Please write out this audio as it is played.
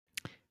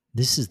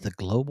This is the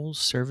Global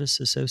Service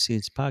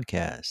Associates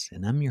podcast,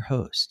 and I'm your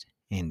host,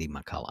 Andy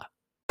McCullough.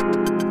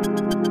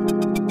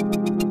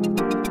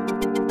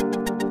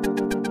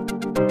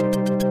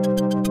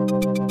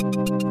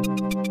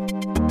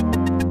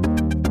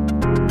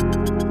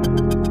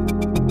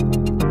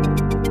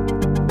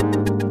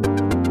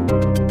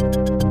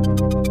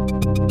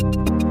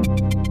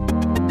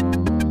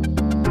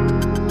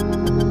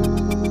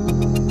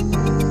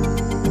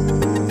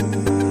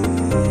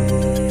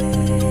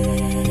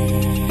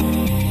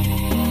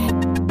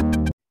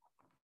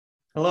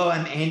 Hello,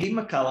 I'm Andy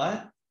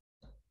McCullough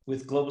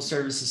with Global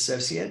Service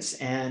Associates,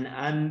 and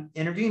I'm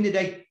interviewing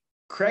today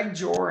Craig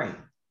Joring.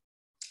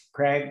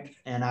 Craig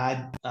and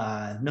I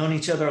have known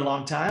each other a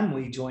long time.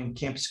 We joined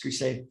Campus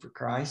Crusade for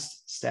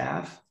Christ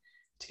staff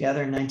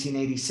together in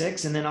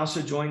 1986, and then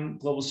also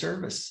joined Global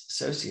Service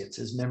Associates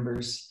as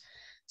members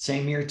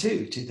same year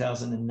too,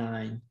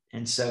 2009.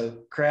 And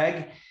so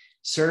Craig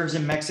serves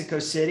in Mexico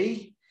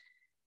City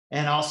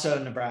and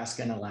also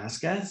Nebraska and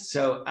Alaska.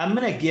 So I'm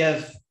going to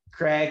give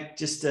Craig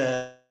just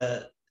a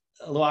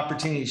little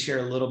opportunity to share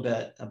a little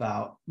bit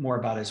more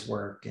about his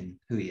work and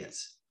who he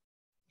is.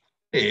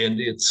 Hey,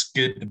 Andy, it's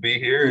good to be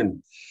here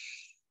and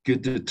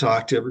good to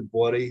talk to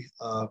everybody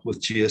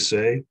with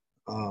GSA.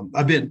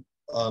 I've been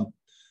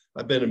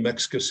in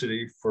Mexico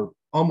City for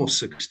almost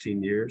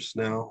 16 years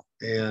now,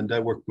 and I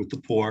work with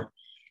the poor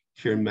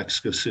here in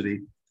Mexico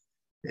City,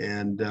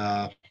 and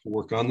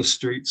work on the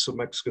streets of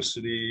Mexico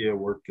City. I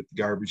work at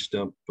the garbage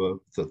dump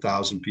with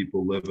 1,000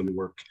 people live and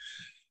work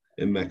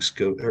in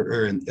Mexico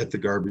at the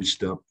garbage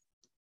dump.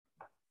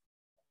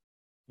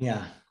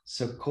 Yeah,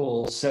 so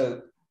cool.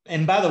 So,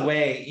 and by the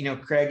way,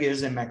 Craig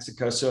is in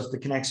Mexico, so if the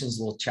connection is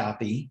a little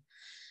choppy,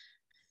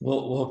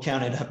 we'll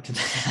count it up to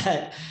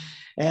that.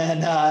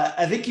 And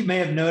I think you may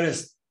have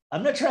noticed,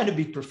 I'm not trying to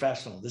be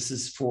professional. This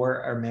is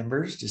for our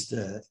members, just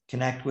to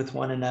connect with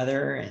one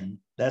another. And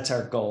that's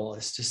our goal,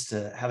 is just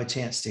to have a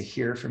chance to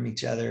hear from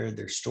each other,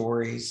 their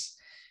stories,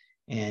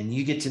 and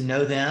you get to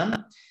know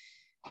them.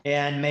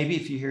 And maybe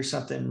if you hear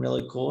something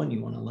really cool and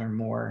you want to learn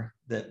more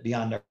that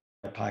beyond our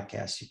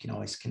podcast, you can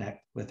always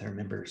connect with our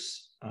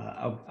members.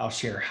 I'll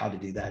share how to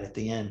do that at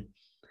the end.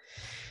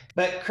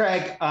 But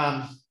Craig,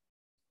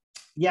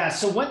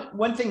 so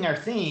one thing, our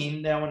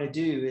theme that I want to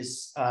do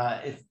is,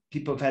 if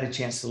people have had a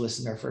chance to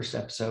listen to our first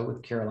episode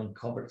with Carolyn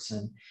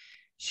Culbertson,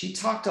 she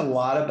talked a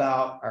lot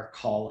about our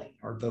calling,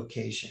 our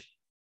vocation.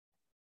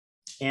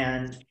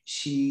 And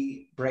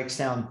she breaks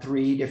down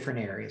 3 different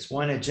areas.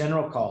 One, a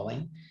general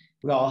calling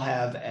we all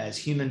have as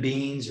human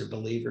beings or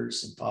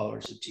believers and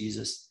followers of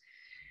Jesus,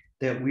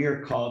 that we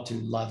are called to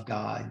love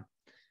God,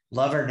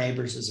 love our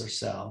neighbors as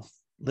ourselves,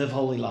 live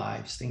holy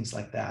lives, things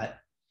like that.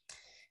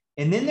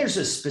 And then there's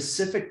a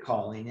specific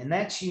calling, and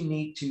that's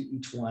unique to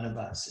each one of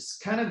us. It's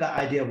kind of the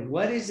idea of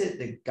what is it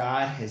that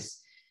God has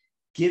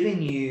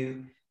given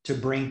you to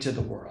bring to the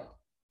world,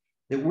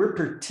 that we're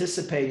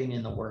participating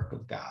in the work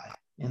of God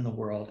in the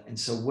world. And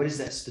so what is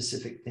that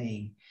specific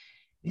thing?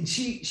 And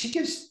she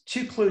gives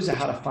 2 clues of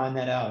how to find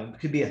that out. It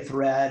could be a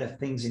thread of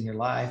things in your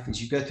life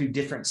as you go through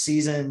different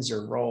seasons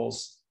or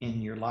roles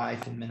in your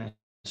life and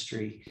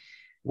ministry.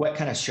 What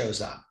kind of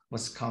shows up?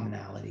 What's the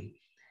commonality?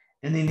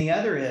 And then the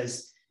other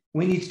is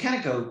when you kind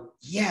of go,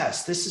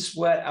 yes, this is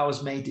what I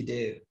was made to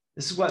do.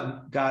 This is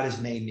what God has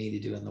made me to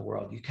do in the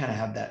world. You kind of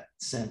have that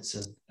sense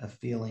of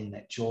feeling,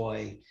 that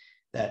joy,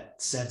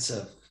 that sense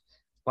of,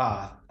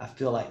 wow, I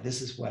feel like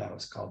this is what I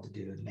was called to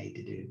do and made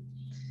to do.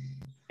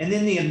 And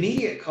then the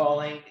immediate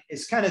calling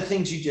is kind of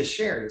things you just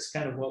shared. It's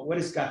kind of what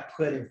has God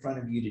put in front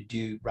of you to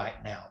do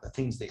right now, the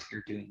things that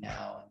you're doing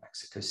now in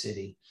Mexico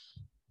City,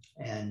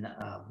 and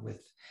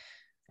with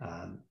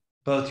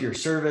both your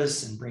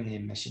service and bringing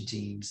in mission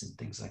teams and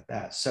things like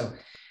that. So,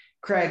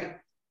 Craig,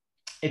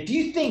 if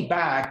you think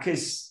back,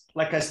 because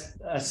like I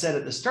said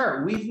at the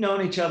start, we've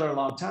known each other a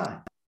long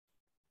time.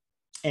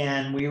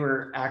 And we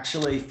were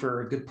actually,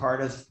 for a good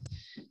part of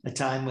the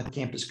time with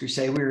Campus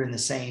Crusade, we were in the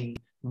same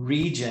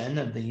region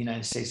of the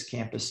United States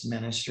campus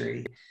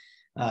ministry.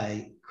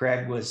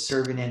 Craig was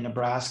serving in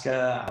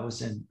Nebraska. I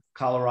was in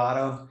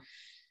Colorado,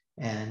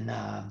 and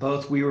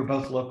we were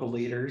both local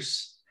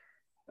leaders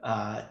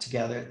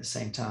together at the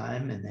same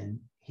time. And then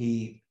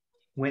he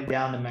went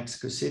down to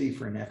Mexico City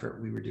for an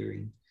effort we were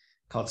doing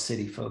called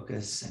City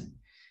Focus and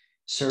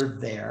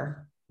served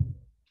there.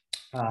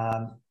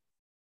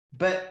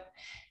 But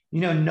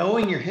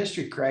knowing your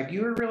history, Craig,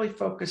 you were really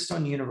focused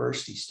on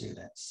university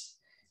students.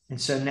 And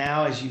so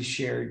now, as you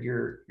shared,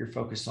 you're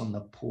focused on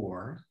the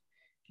poor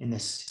in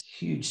this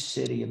huge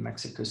city of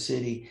Mexico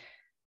City.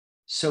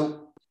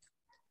 So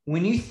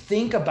when you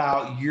think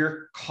about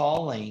your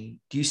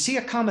calling, do you see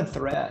a common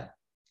thread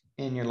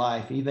in your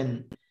life,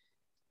 even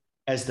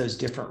as those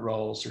different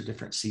roles or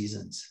different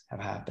seasons have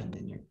happened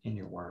in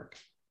your work?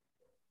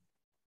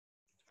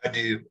 I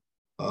do.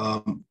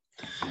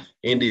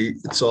 Andy,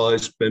 it's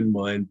always been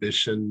my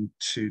ambition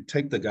to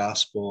take the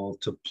gospel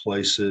to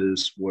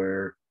places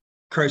where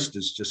Christ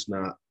is just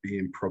not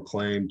being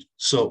proclaimed.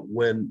 So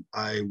when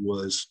I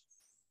was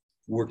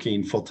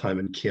working full-time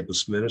in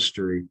campus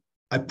ministry,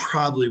 I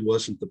probably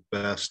wasn't the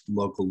best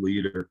local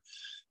leader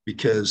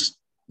because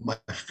my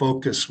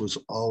focus was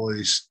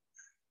always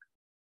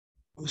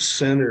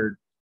centered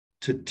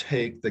to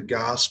take the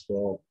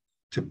gospel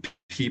to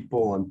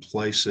people and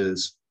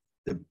places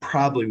that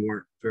probably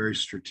weren't very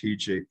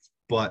strategic,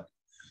 but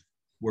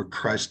where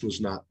Christ was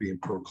not being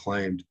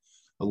proclaimed.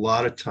 A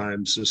lot of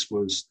times, this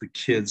was the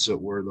kids that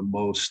were the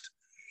most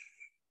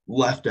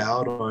left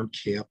out on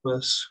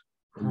campus,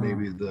 and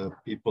maybe the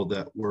people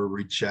that were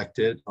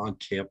rejected on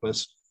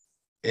campus.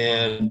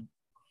 And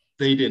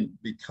they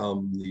didn't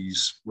become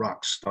these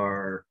rock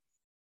star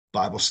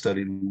Bible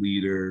study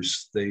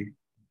leaders.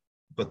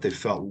 But they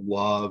felt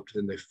loved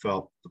and they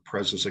felt the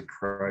presence of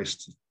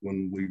Christ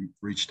when we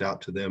reached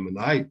out to them. And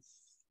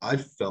I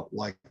felt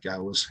like I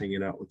was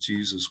hanging out with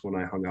Jesus when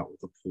I hung out with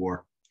the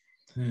poor.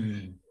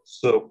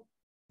 So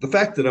the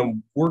fact that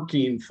I'm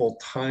working full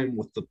time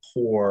with the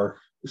poor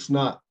is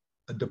not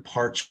a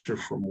departure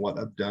from what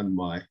I've done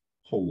my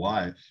whole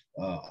life.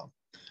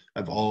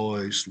 I've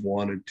always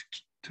wanted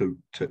to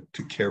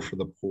care for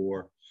the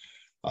poor.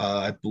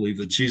 I believe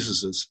that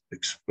Jesus is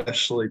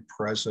especially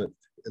present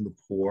in the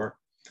poor,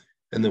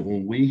 and that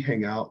when we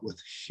hang out with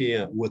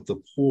him, with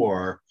the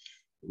poor,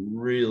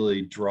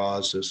 really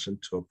draws us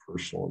into a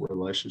personal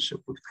relationship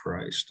with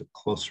Christ, a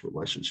close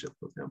relationship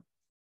with him.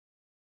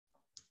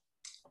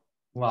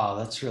 Wow,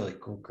 that's really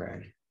cool,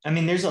 Craig. I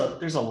mean, there's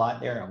a lot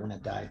there. I want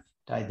to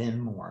dive in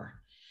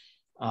more.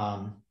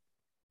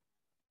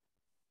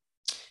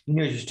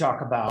 You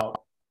talk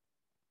about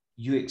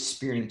you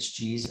experience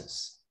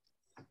Jesus.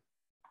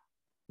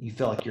 You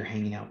feel like you're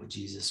hanging out with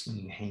Jesus when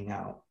you hang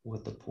out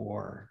with the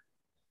poor.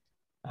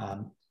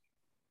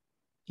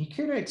 You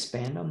care to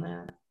expand on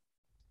that?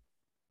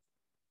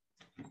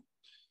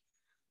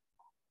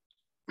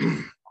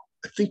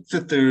 I think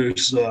that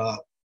there's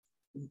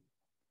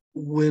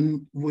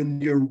when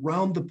you're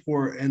around the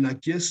poor, and I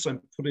guess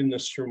I'm putting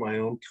this through my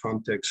own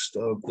context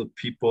of the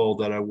people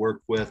that I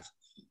work with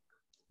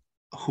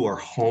who are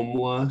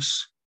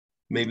homeless.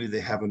 Maybe they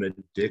have an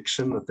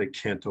addiction that they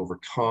can't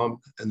overcome,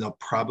 and they'll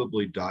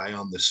probably die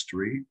on the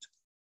street.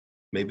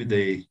 Maybe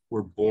they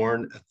were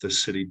born at the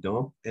city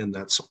dump, and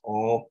that's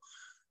all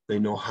they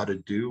know how to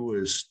do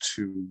is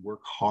to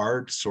work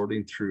hard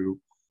sorting through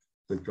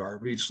the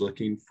garbage,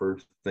 looking for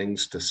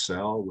things to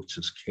sell, which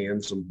is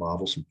cans and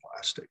bottles and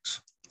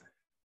plastics.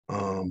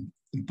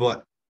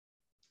 But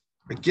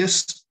I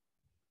guess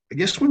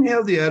when you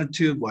have the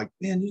attitude like,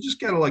 man, you just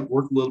got to like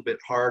work a little bit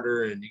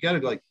harder, and you got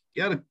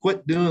to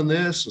quit doing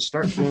this and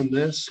start doing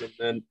this, and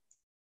then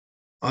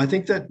I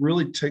think that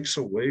really takes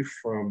away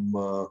from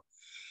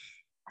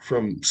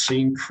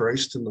seeing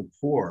Christ in the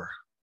poor.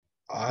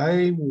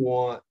 I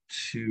want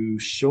to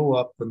show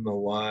up in the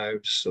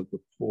lives of the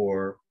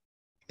poor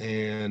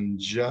and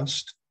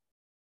just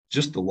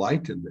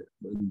delight in them,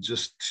 and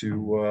just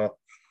to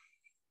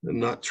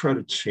not try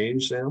to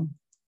change them,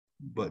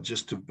 but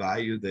just to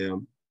value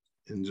them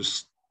and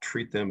just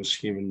treat them as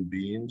human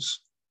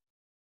beings.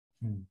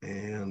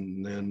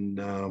 And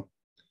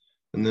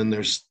then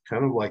there's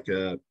kind of like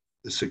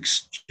this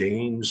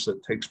exchange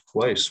that takes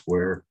place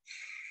where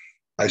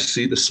I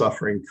see the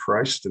suffering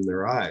Christ in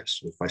their eyes.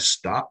 If I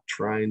stop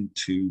trying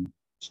to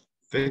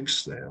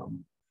fix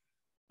them,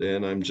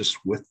 then I'm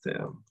just with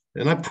them,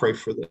 and I pray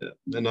for them,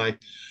 and I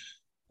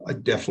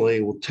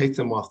definitely will take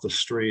them off the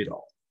street.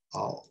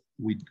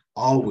 We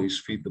always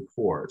feed the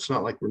poor. It's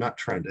not like we're not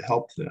trying to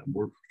help them.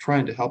 We're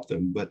trying to help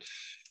them, but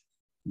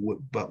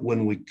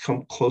when we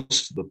come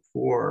close to the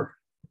poor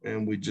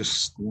and we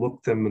just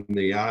look them in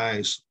the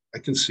eyes, I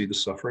can see the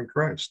suffering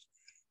Christ,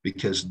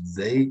 because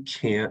they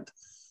can't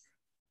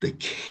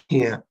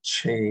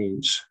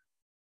change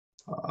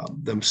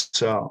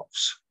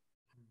themselves.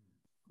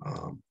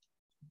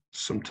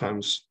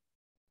 Sometimes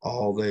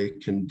all they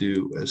can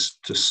do is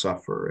to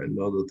suffer and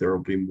know that there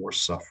will be more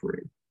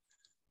suffering.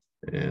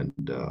 And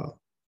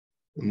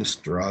this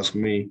draws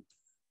me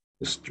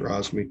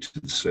to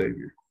the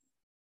Savior.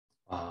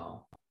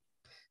 Wow.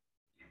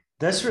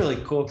 That's really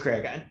cool,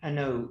 Craig. I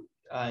know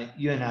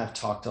you and I have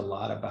talked a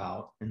lot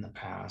about in the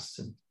past,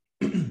 and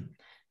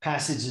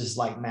passages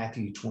like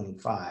Matthew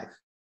 25,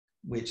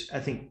 which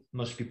I think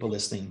most people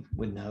listening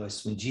would know,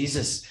 is when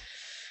Jesus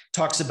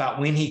talks about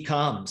when he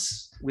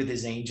comes with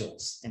his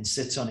angels and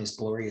sits on his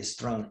glorious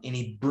throne, and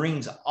he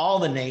brings all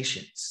the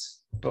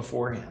nations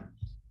before him,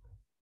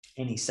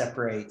 and he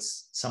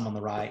separates some on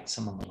the right,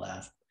 some on the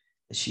left,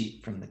 the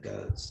sheep from the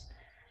goats.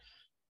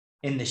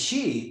 And the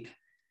sheep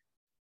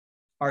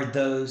are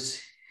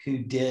those who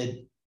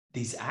did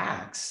these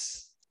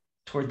acts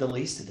toward the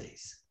least of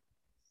these.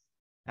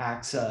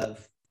 Acts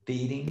of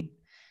feeding.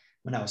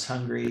 When I was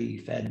hungry,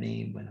 you fed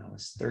me. When I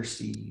was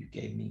thirsty, you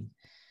gave me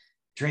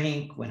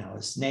drink. When I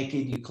was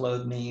naked, you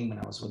clothed me. When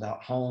I was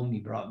without home,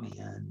 you brought me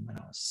in. When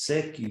I was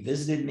sick, you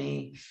visited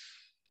me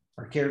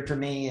or cared for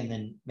me. And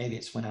then maybe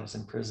it's when I was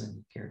in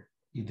prison,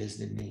 you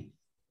visited me.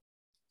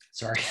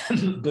 Sorry,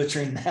 I'm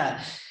butchering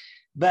that.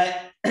 But,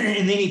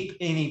 and then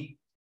he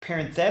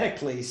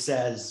parenthetically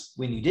says,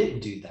 when you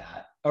didn't do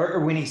that, or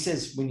when he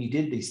says, when you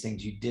did these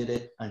things, you did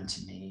it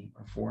unto me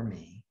or for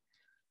me.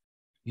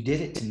 You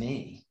did it to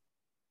me.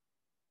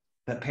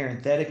 But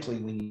parenthetically,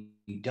 when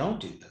you don't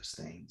do those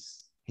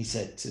things, he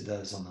said to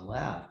those on the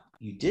left,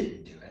 you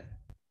didn't do it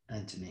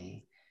unto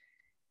me.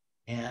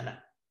 And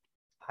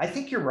I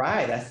think you're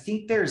right. I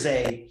think there's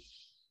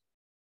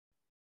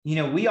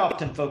we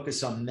often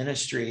focus on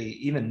ministry,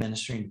 even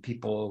ministering to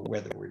people,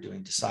 whether we're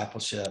doing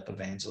discipleship,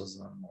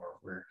 evangelism, or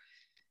we're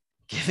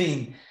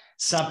giving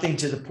something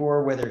to the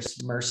poor, whether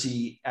it's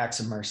mercy,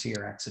 acts of mercy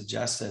or acts of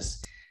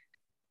justice.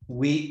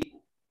 We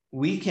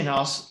can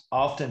also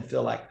often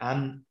feel like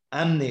I'm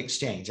the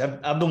exchange.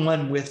 I'm the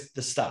one with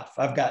the stuff.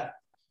 I've got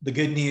the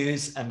good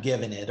news, I'm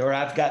giving it, or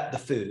I've got the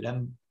food,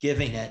 I'm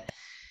giving it.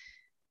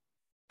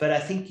 But I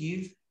think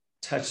you've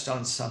touched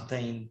on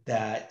something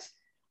that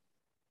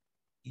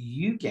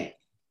you gain.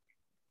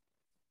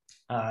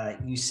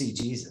 You see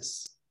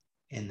Jesus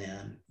in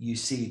them. You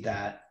see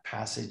that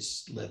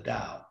passage lived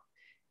out.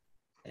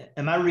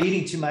 Am I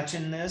reading too much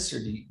in this, or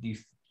do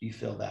you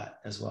feel that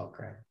as well,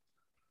 Craig?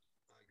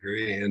 I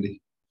agree,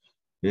 Andy.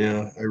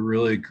 Yeah, I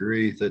really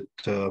agree that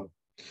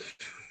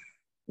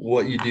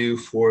what you do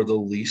for the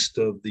least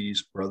of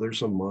these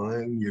brothers of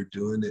mine, you're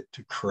doing it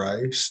to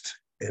Christ.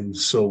 And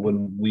so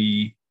when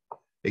we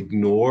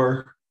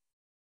ignore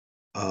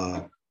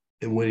and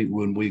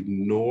when we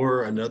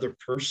ignore another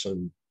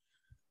person,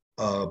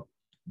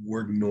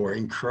 we're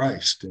ignoring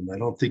Christ. And I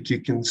don't think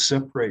you can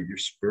separate your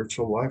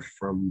spiritual life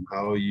from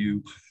how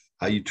you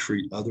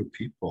treat other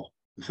people.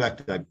 In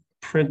fact, I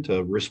print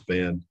a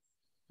wristband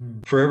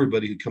for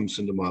everybody who comes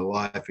into my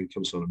life and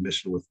comes on a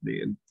mission with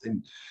me.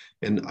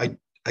 And I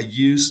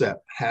use that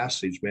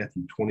passage,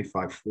 Matthew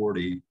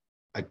 25:40.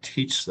 I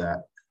teach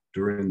that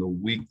during the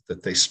week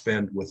that they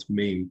spend with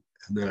me.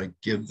 And then I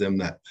give them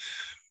that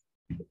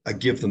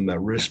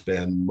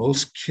wristband.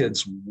 Most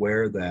kids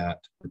wear that,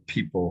 or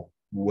people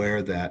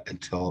wear that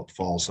until it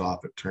falls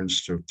off. It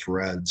turns to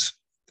threads.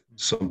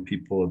 Some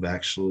people have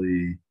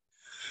actually,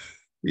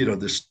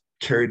 this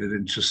carried it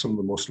into some of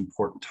the most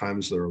important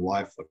times of their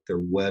life, like their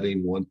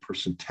wedding. One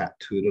person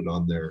tattooed it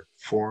on their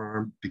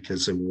forearm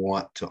because they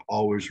want to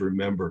always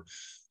remember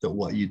that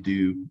what you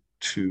do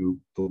to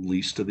the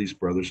least of these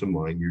brothers of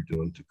mine, you're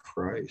doing to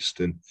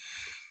Christ. And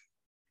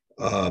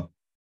I've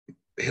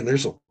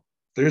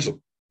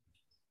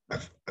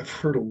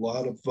heard a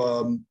lot of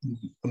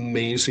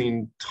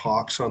amazing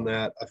talks on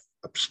that. I've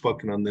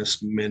spoken on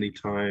this many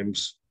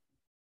times.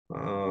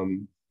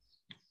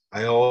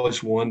 I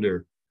always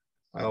wonder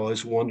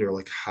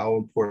like how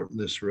important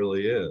this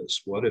really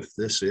is. What if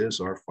this is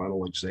our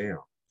final exam,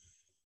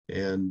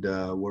 and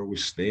where we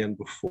stand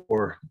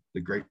before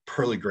the great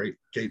pearly great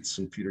gates,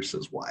 and Peter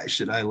says, "Why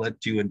should I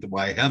let you into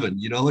my heaven?"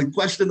 Like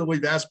question that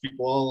we've asked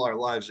people all our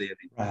lives,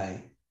 Andy.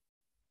 Right.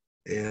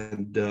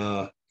 And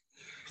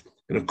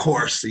of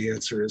course, the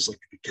answer is like,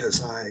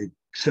 because I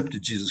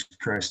accepted Jesus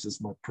Christ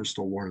as my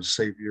personal Lord and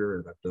Savior,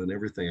 and I've done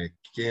everything I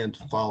can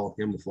to follow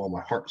him with all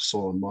my heart,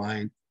 soul, and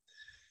mind.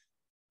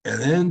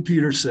 And then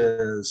Peter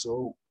says,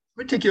 "Oh,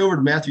 let me take you over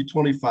to Matthew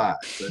 25,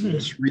 and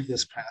let's read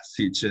this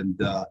passage. And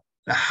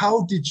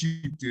how did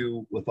you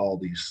do with all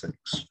these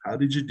things? How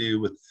did you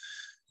do with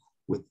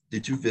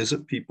did you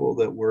visit people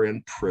that were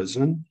in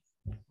prison?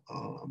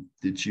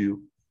 Did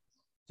you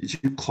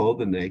clothe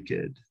the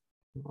naked?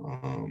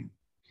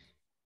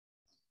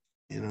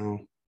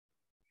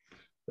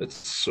 It's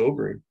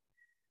sobering,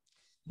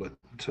 but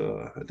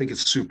I think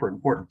it's super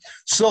important."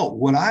 So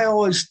what I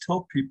always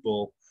tell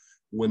people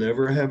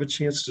whenever I have a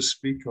chance to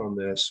speak on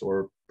this,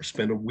 or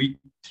spend a week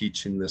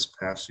teaching this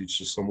passage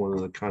to someone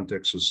in the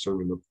context of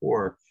serving the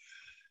poor,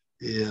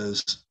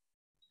 is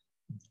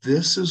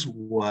this is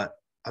the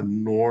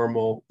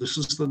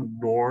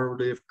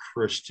normative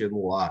Christian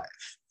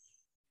life.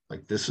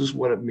 Like, this is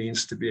what it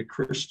means to be a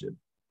Christian.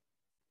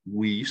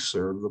 We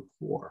serve the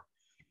poor.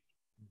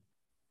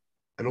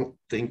 I don't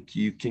think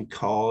you can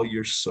call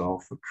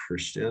yourself a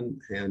Christian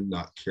and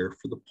not care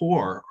for the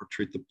poor or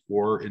treat the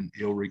poor in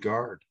ill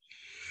regard.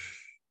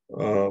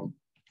 To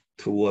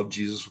love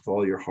Jesus with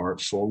all your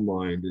heart, soul, and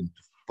mind, and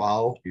to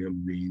follow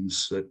him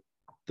means that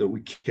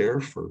we care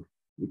for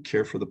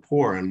the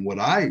poor. And what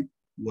I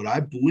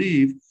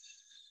believe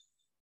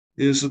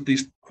is that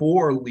these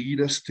poor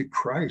lead us to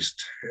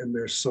Christ, and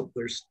it's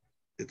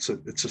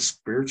a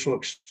spiritual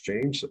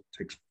exchange that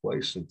takes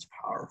place, and it's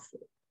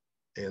powerful,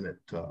 and it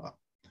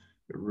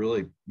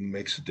really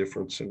makes a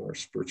difference in our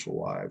spiritual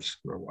lives,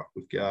 in our walk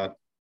with God.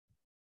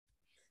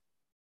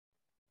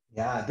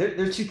 Yeah, there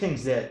are two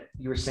things that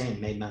you were saying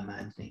made my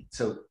mind think.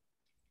 So,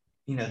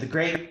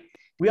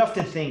 we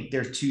often think there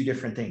are two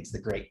different things: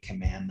 the great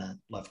commandment,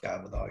 love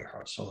God with all your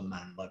heart, soul, and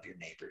mind, love your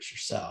neighbors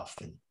yourself.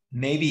 And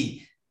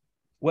maybe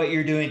what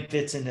you're doing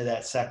fits into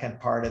that second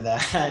part of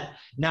that.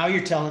 Now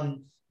you're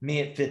telling me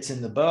it fits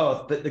into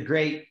both, but the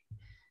great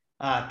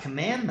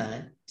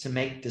commandment to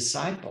make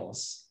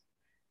disciples,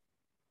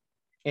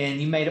 and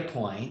you made a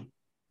point,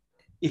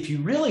 if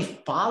you really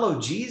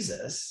follow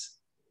Jesus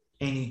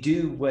and you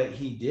do what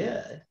he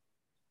did,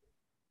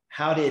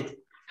 how did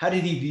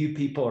he view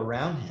people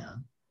around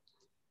him?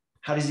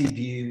 How does he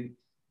view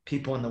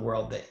people in the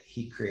world that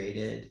he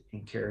created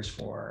and cares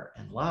for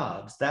and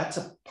loves. That's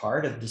a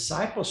part of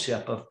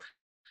discipleship, of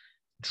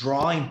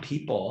drawing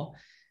people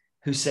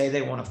who say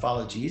they want to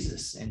follow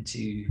Jesus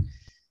into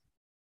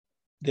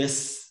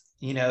this,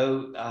 these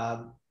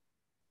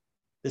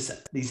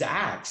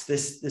acts,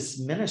 this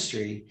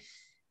ministry.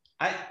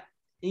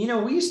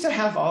 We used to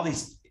have all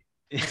these,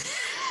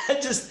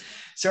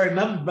 sorry,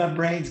 my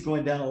brain's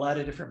going down a lot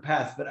of different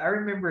paths, but I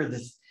remember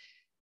this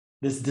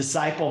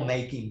disciple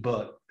making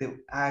book that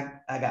I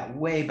got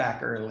way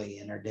back early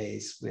in our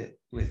days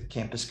with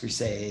Campus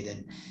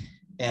Crusade.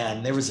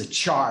 And there was a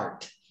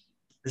chart.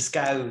 This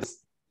guy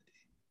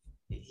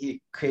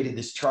he created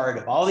this chart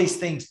of all these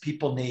things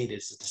people need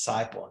as a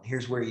disciple. And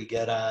here's where you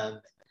get them,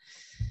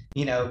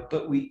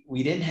 but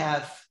we didn't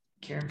have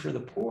caring for the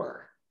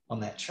poor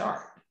on that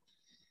chart.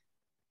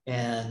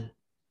 And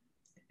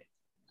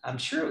I'm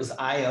sure it was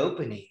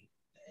eye-opening.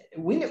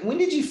 When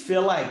did you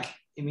feel like,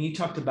 you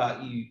talked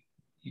about you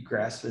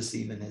grasped this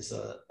even as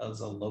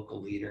a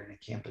local leader in a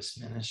campus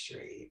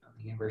ministry on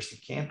the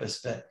university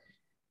campus, but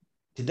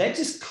did that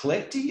just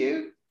click to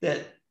you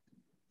that,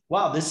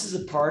 wow, this is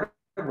a part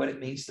of what it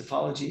means to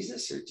follow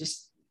Jesus? Or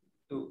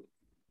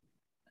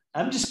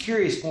I'm just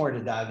curious more to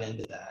dive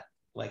into that,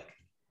 like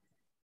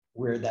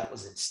where that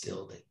was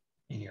instilled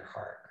in your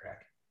heart, Craig.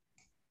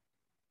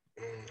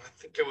 I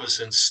think it was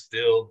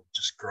instilled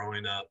just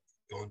growing up,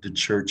 going to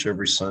church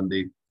every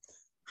Sunday,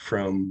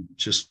 from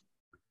just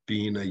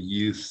being a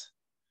youth,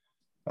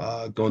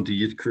 going to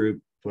youth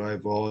group. But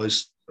I've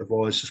always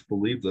just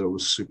believed that it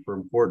was super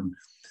important.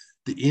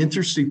 The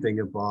interesting thing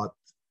about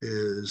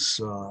is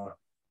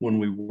when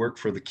we worked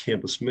for the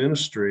campus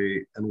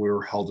ministry and we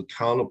were held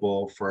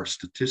accountable for our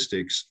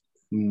statistics,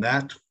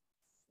 that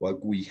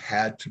we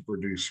had to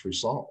produce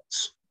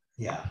results.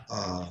 Yeah.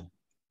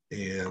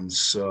 And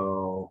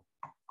so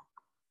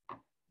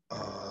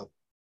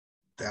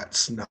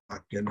that's not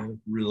going to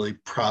really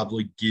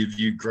probably give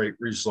you great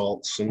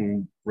results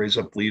and raise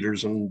up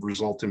leaders and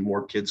result in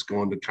more kids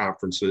going to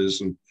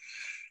conferences, and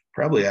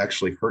probably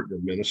actually hurt your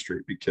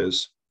ministry,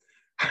 because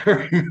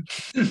I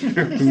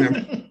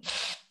remember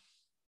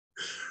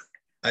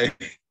I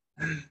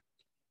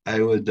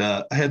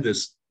had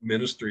this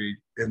ministry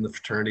in the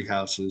fraternity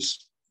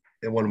houses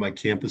at one of my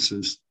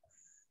campuses,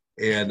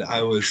 and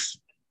I was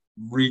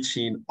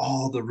reaching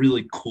all the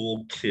really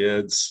cool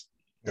kids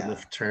in the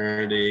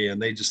fraternity,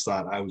 and they just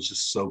thought I was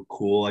just so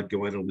cool. I'd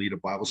go in and lead a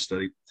Bible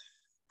study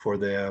for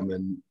them,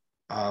 and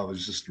it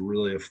was just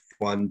really a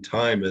fun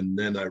time. And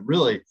then I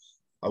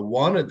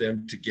wanted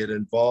them to get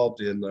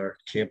involved in our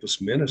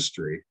campus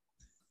ministry,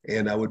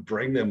 and I would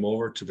bring them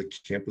over to the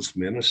campus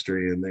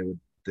ministry, and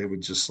they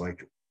would just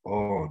like,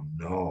 oh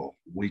no,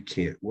 we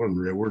can't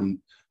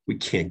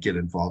get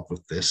involved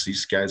with this.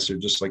 These guys are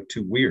just like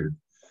too weird.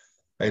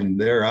 In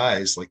their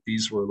eyes, like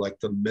these were like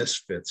the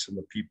misfits and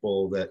the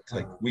people that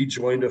like we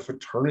joined a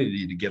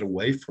fraternity to get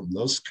away from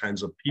those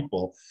kinds of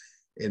people.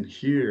 And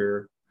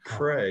here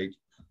Craig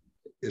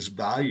is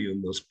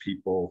valuing those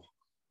people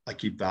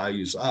like he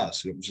values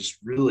us. And it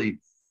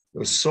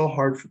was so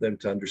hard for them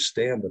to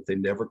understand that they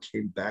never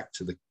came back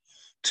to the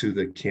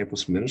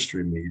campus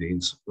ministry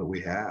meetings that we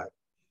had.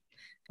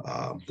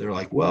 They're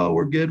like, well,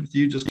 we're good with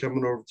you just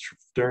coming over to the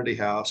fraternity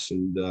house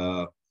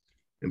and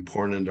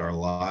pouring into our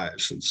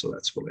lives. And so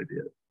that's what I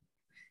did.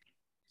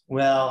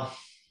 Well,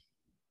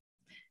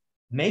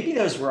 maybe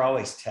those were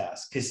always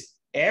tests, because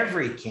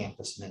every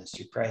campus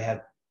ministry probably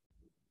had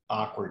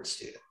awkward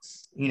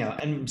students, and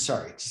I'm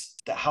sorry,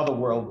 just how the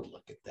world would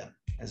look at them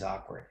as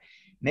awkward.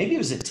 Maybe it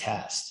was a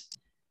test.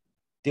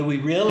 Did we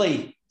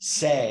really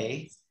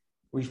say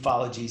we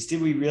follow Jesus?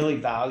 Did we really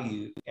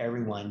value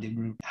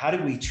everyone? How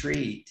did we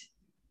treat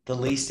the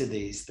least of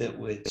these that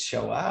would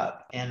show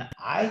up? And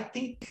I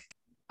think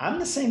I'm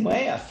the same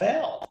way. I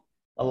failed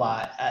a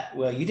lot.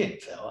 Well, you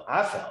didn't fail.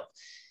 I failed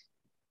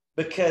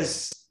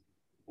because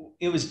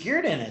it was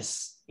geared in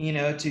us,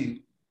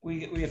 we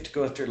have to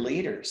go after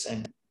leaders.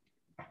 And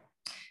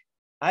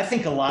I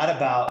think a lot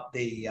about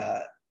the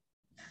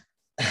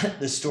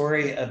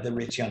story of the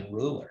rich young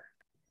ruler.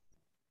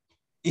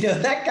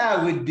 That guy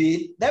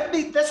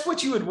that's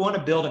what you would want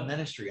to build a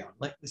ministry on.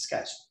 Like, this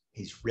guy's,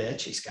 he's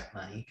rich, he's got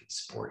money, he can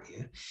support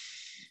you.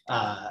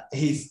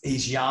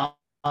 He's young,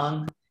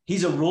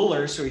 he's a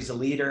ruler, so he's a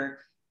leader,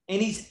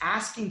 and he's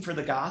asking for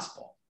the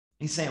gospel.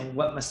 He's saying,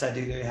 what must I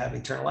do to have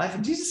eternal life?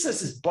 And Jesus sets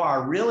this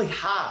bar really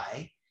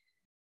high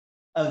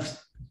of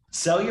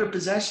sell your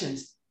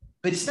possessions,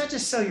 but it's not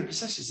just sell your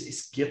possessions,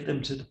 it's give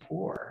them to the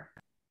poor.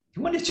 He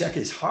wanted to check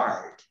his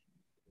heart.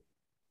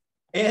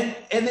 And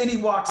then he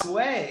walks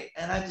away.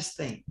 And I just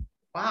think,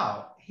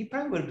 wow, he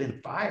probably would have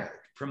been fired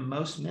from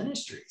most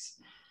ministries.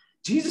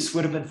 Jesus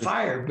would have been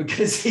fired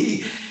because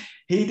he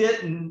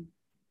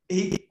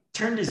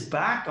turned his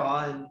back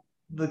on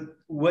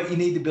what you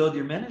need to build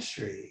your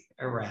ministry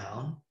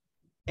around.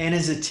 And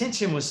his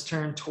attention was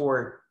turned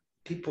toward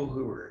people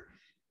who were,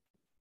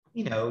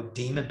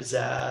 demon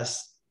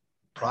possessed,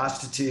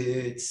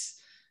 prostitutes,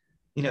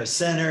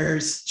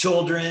 sinners,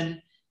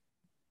 children.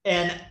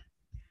 And,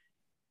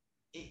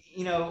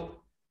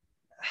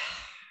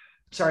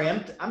 sorry,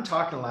 I'm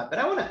talking a lot, but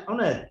I want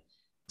to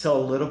tell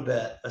a little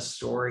bit a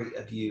story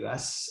of you. I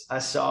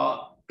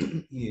saw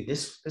you.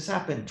 This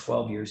happened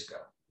 12 years ago.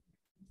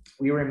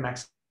 We were in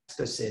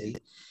Mexico City,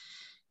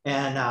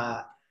 and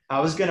I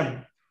was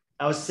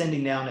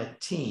sending down a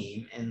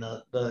team, and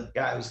the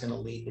guy was going to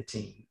lead the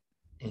team,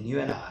 and you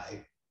and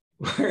I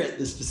were at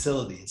this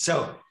facility.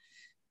 So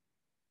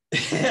I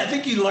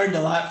think you learned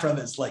a lot from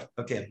it. It's like,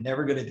 okay, I'm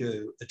never going to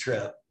do a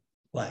trip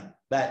like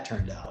that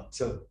turned out.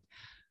 So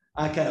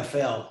I kind of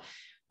failed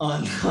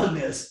on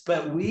this,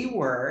 but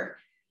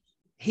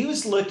he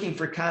was looking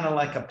for kind of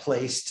like a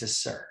place to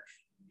serve.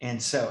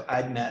 And so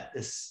I'd met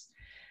this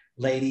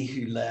lady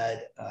who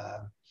led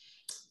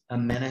a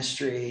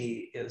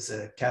ministry. It was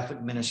a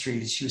Catholic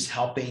ministry. She was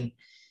helping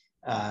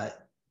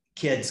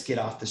kids get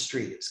off the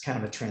street. It was kind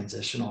of a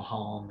transitional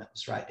home that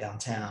was right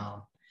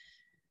downtown.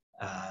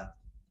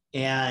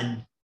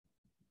 And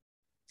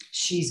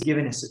she's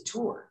giving us a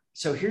tour.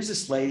 So here's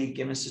this lady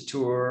giving us a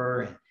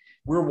tour, and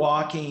we're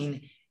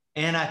walking,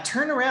 and I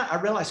turn around, I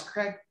realized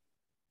Craig,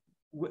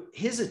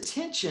 his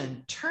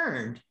attention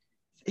turned,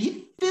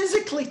 he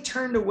physically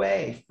turned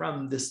away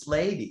from this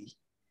lady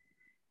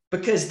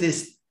because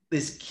this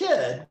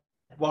kid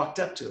walked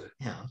up to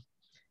him,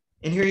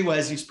 and here he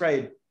was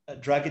probably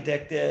drug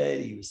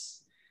addicted, he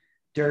was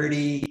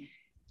dirty,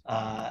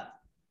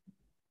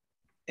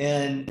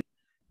 and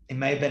it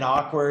may have been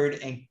awkward,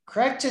 and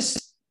Craig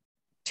just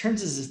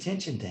turns his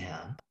attention to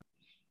him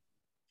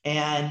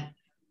and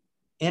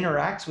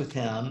interacts with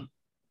him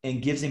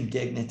and gives him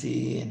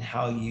dignity, and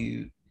how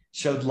you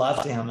showed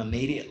love to him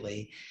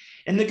immediately.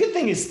 And the good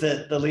thing is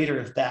that the leader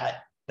of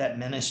that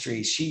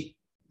ministry, she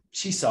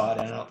saw it,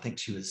 and I don't think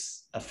she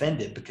was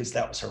offended, because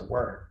that was her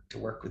work, to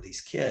work with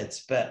these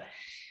kids. But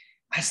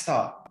I just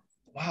thought,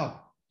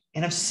 wow.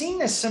 And I've seen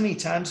this so many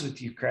times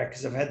with you, Craig,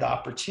 because I've had the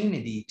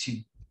opportunity to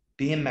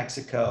be in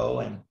Mexico,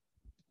 and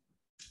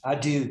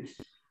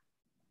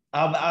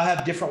I'll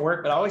have different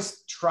work, but I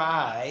always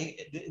try,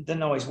 it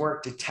doesn't always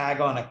work, to tag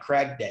on a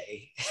Craig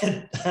day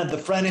at the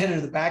front end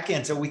or the back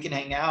end so we can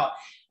hang out.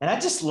 And I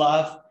just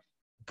love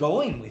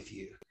going with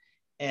you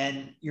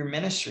and your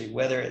ministry,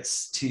 whether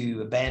it's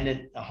to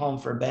a home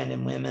for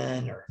abandoned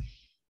women, or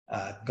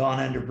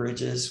gone under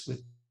bridges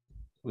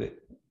with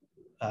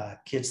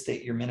kids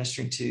that you're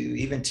ministering to,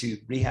 even to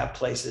rehab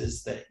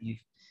places that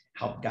you've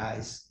helped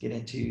guys get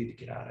into to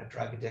get out of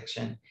drug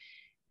addiction.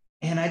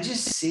 And I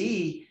just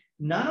see,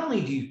 not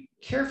only do you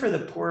care for the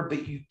poor,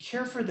 but you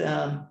care for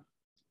them.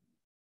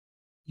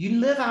 You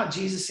live out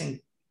Jesus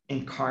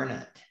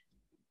incarnate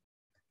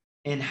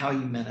in how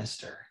you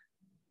minister.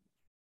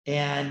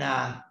 And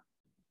I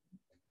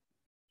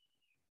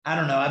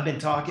don't know, I've been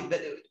talking,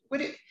 but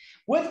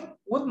what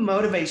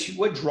motivates you?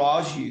 What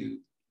draws you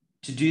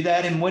to do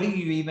that? And what do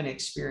you even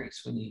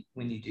experience when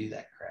you do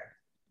that, Craig?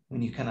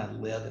 When you kind of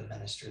live and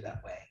minister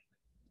that way?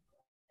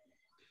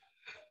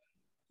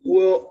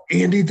 Well,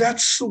 Andy,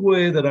 that's the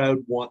way that I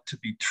would want to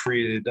be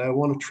treated. I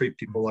want to treat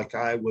people like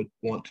I would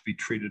want to be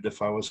treated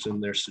if I was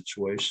in their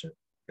situation.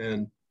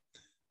 And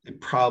they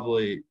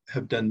probably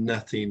have done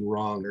nothing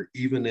wrong, or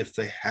even if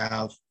they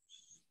have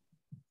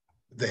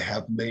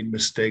made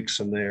mistakes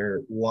and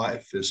their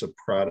life is a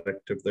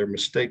product of their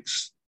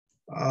mistakes.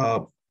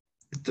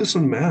 It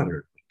doesn't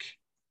matter.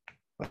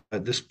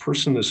 This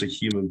person is a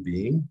human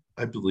being.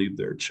 I believe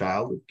they're a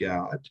child of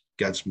God.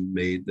 God's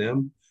made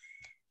them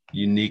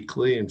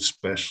uniquely and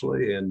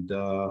specially, and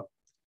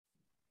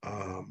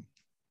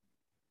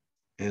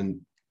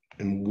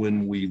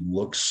when we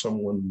look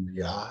someone in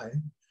the eye,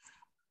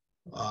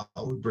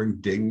 we bring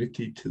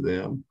dignity to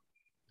them,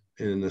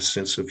 and a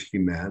sense of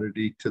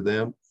humanity to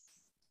them.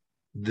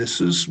 This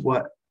is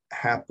what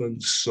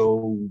happens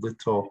so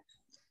little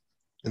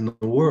in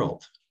the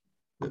world,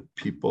 that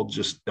people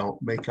just don't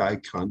make eye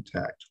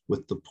contact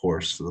with the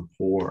poorest of the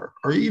poor,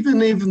 or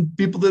even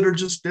people that are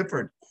just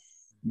different.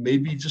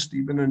 Maybe just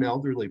even an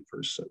elderly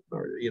person,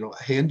 or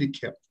a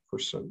handicapped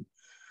person,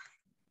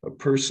 a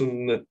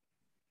person that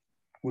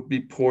would be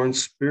poor in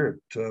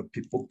spirit.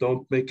 People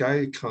don't make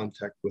eye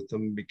contact with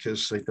them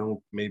because they don't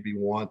maybe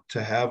want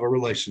to have a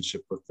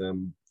relationship with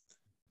them.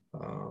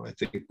 I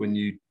think when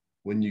you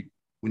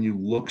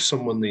look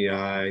someone in the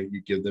eye, you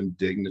give them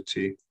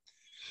dignity,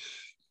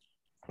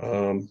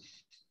 and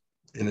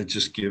it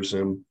just gives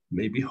them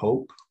maybe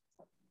hope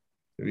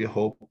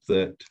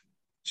that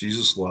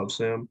Jesus loves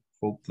them,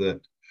 hope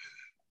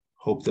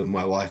that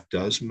my life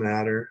does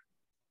matter,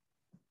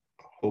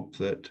 hope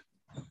that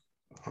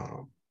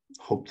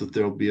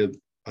there'll be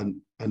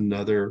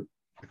another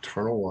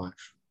eternal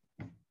life.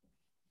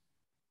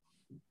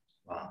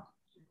 Wow,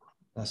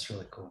 that's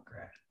really cool,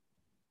 Greg.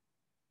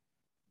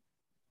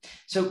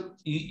 So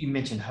you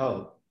mentioned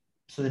hope.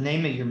 So the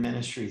name of your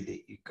ministry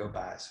that you go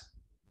by is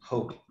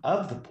Hope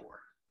of the Poor,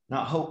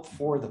 not Hope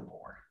for the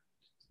Poor.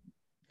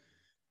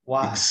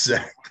 Why?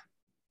 Exactly.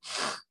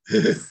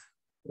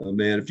 Oh,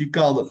 man, if you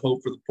called it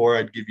Hope for the Poor,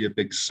 I'd give you a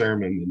big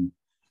sermon.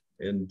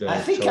 And I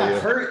think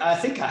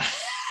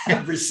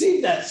I've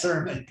received that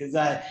sermon, because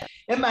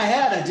in my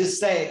head, I just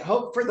say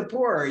Hope for the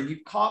Poor. You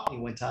caught me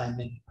one time,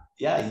 and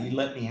yeah, you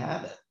let me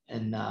have it.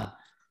 And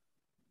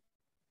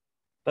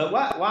But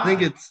why? I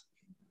think Why? it's,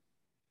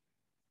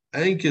 I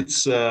think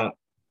it's,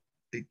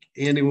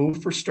 Andy, when we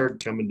first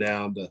started coming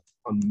down to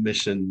on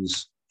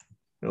missions,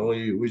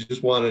 we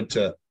just wanted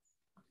to,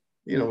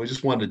 we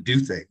just wanted to do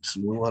things,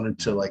 and we wanted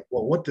to like,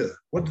 well, what do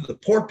the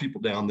poor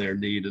people down there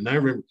need? And I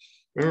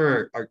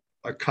remember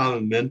our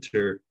common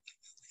mentor,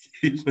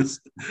 he was,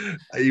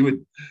 he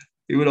would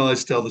he would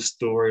always tell the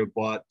story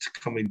about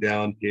coming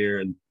down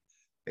here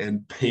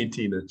and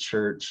painting a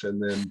church,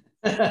 and then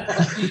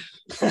the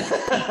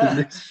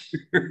next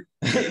year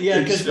Yeah,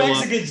 they'd because show up.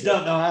 Mexicans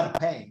don't know how to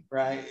paint,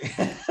 right?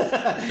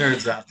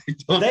 Turns out they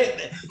don't.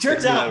 It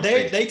turns They don't out have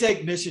faith. they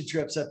take mission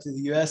trips up to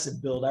the U.S.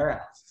 and build our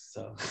houses.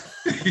 So,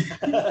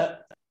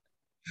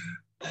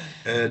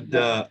 And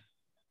I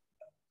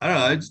don't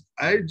know.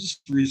 I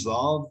just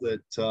resolved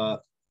that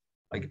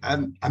like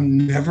I'm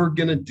never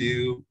gonna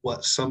do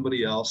what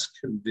somebody else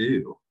can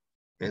do,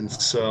 and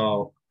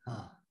so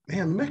huh.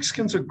 man,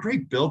 Mexicans are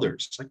great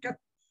builders. I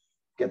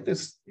get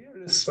this,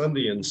 this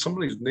Sunday, and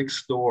somebody's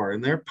next door,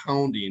 and they're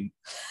pounding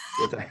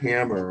with a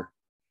hammer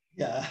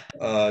Yeah,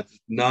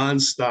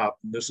 nonstop.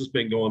 And this has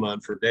been going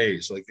on for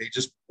days. Like they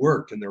just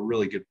work, and they're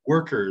really good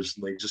workers,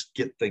 and they just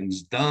get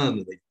things done,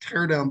 and they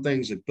tear down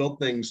things and build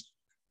things.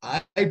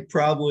 I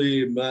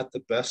probably am not the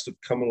best of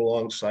coming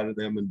alongside of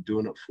them and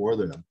doing it for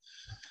them.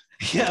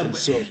 yeah. And But,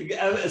 so,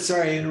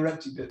 sorry, I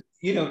interrupt you, but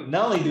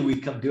not only do we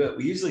come do it,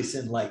 we usually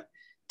send like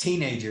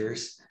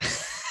teenagers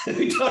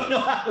who don't know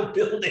how to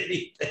build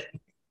anything.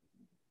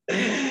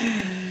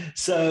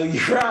 So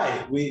you're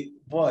right.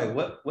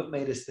 What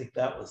made us think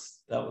that was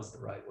the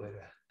right way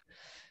to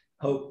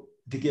hope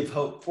to give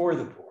hope for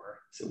the poor.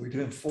 So we're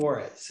doing for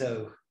it.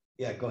 So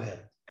yeah, go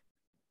ahead.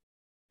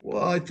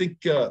 well,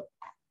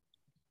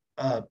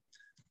 uh,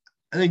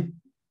 I think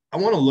I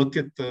want to look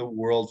at the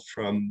world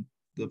from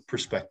the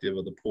perspective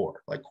of the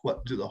poor. Like,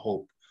 what do the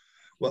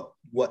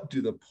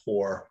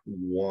poor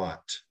want?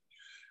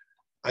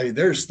 I mean,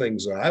 there's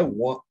things that I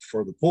want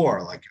for the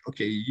poor. Like,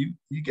 okay, you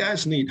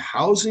guys need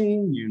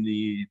housing, you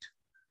need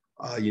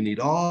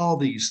all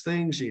these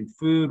things, you need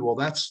food. Well,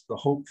 that's the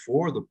hope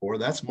for the poor.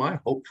 That's my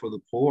hope for the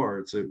poor.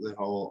 It's that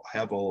I'll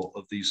have all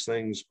of these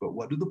things. But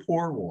what do the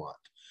poor want?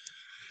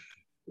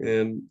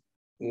 And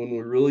when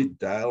we really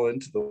dial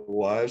into the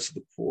lives of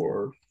the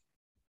poor,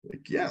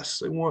 like, yes,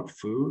 they want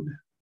food.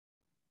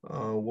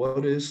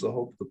 What is the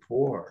hope of the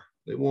poor?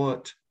 They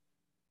want,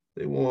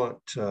 they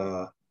want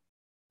a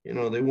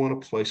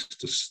place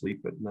to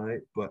sleep at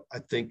night. But I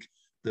think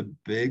the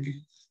big,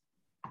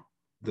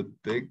 the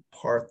big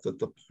part that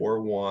the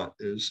poor want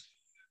is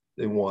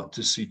they want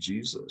to see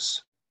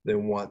Jesus. They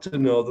want to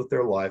know that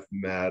their life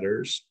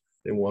matters.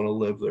 They want to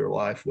live their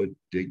life with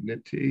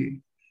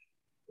dignity,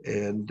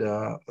 and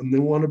they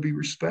want to be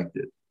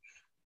respected.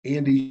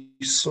 Andy,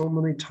 so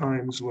many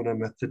times when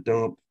I'm at the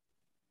dump,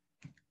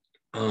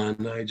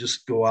 and I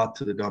just go out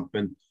to the dump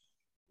and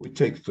we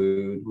take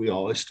food. We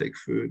always take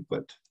food,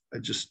 but I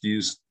just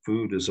use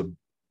food as a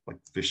like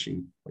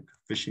fishing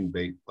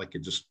bait. Like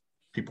it just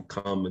people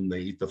come and they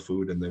eat the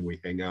food and then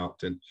we hang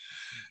out.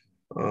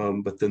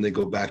 And but then they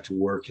go back to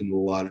work, and a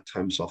lot of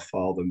times I'll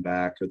follow them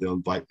back, or they'll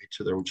invite me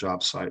to their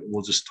job site, and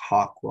we'll just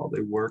talk while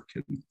they work,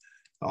 and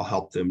I'll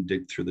help them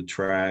dig through the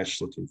trash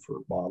looking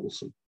for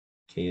bottles and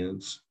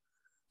cans.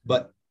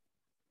 But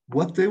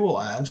what they will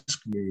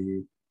ask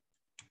me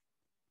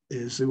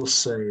is they will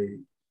say,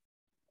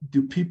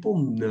 do people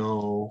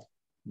know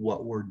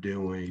what we're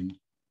doing?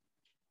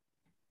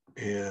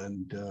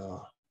 And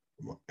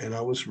and I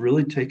was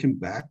really taken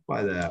back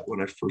by that when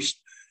I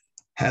first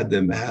had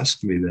them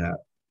ask me that.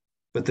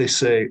 But they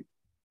say,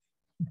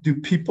 do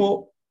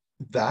people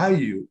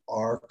value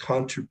our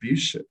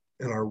contribution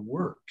and our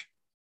work?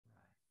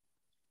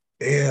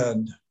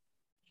 And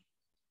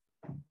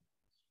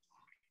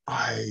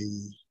I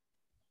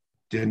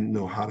didn't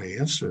know how to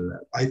answer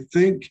that. I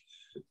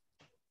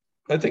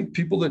think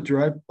people that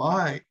drive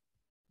by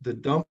the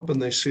dump and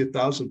they see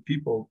 1,000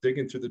 people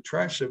digging through the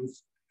trash, it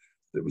was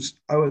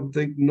I would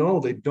think, no,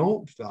 they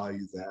don't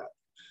value that.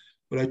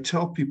 But I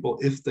tell people,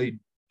 if they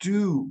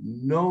do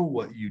know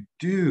what you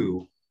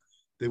do,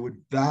 they would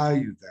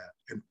value that.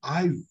 And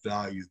I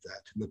value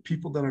that. And the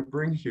people that I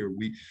bring here,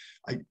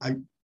 I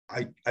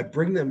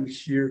bring them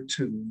here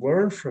to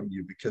learn from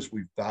you because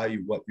we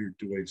value what you're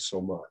doing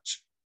so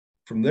much.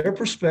 From their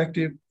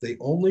perspective, they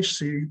only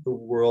see the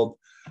world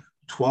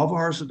 12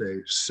 hours a day,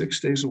 6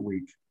 days a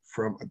week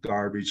from a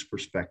garbage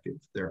perspective.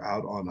 They're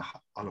out on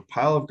a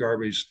pile of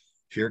garbage.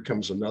 Here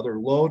comes another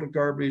load of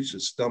garbage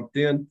that's dumped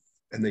in,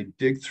 and they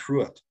dig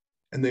through it.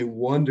 And they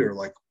wonder,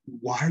 like,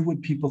 why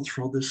would people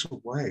throw this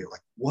away?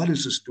 Like, what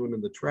is this doing in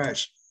the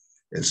trash?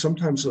 And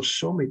sometimes they'll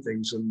show me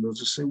things and they'll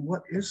just say,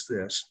 what is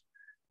this?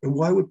 And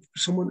why would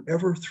someone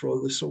ever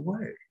throw this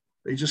away?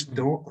 They just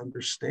don't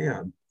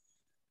understand.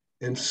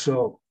 And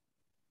so,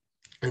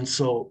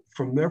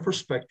 from their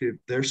perspective,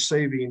 they're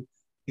saving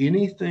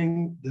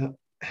anything that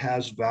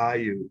has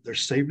value. They're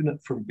saving it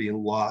from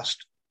being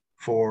lost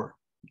forever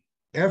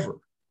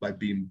by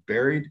being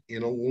buried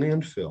in a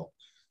landfill.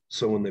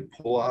 So when they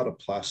pull out a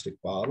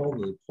plastic bottle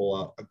and they pull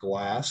out a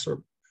glass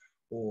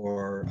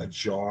or a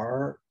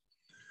jar,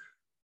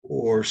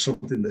 or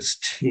something that's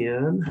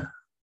tin,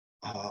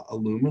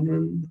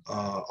 aluminum,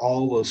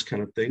 all those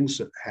kind of things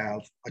that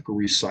have like a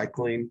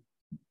recycling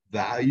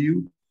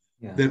value,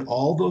 Yeah. then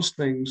all those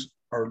things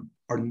are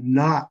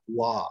not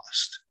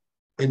lost.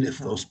 And if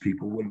those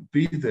people wouldn't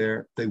be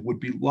there, they would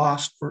be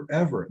lost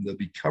forever and they'll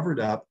be covered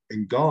up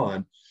and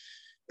gone.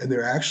 And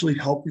they're actually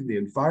helping the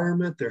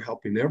environment. They're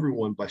helping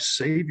everyone by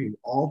saving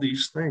all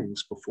these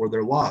things before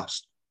they're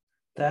lost.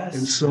 And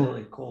That's so,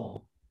 really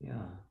cool.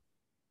 Yeah.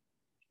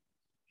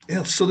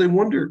 yeah, so they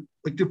wonder,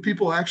 like, do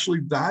people actually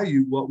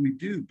value what we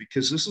do?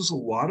 Because this is a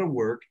lot of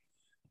work.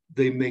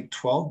 They make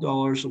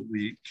 $12 a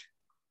week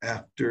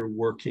after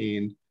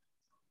working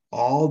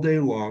all day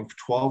long,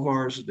 12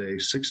 hours a day,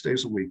 6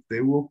 days a week.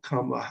 They will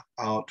come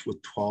out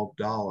with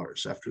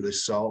 $12 after they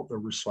sell the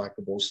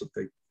recyclables that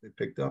they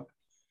picked up.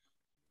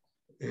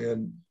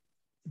 And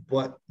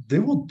but they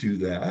will do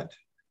that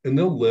and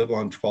they'll live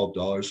on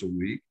 $12 a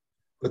week.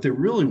 But they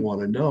really want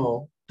to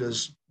know,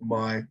 does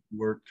my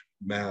work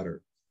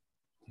matter?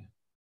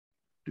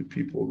 Do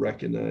people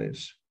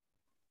recognize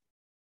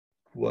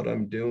what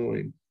I'm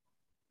doing?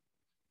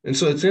 And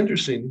so it's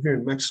interesting here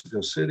in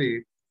Mexico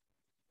City,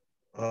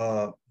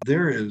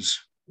 there is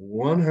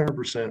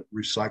 100%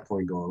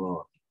 recycling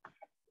going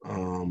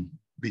on,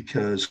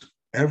 because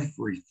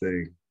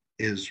everything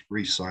is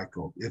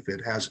recycled. If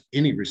it has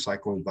any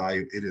recycling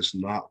value, it is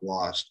not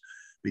lost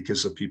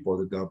because the people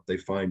at the dump, they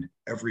find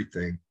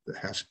everything that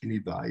has any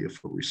value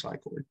for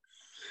recycling.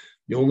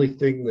 The only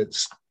thing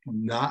that's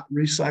not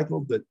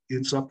recycled that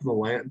ends up in the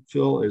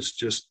landfill is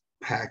just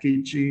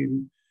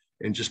packaging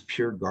and just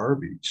pure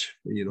garbage,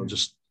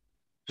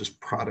 just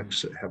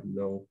products that have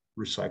no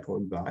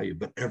recycling value,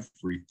 but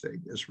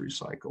everything is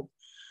recycled.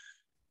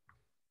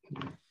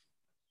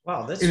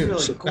 Wow, that's anyway,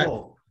 really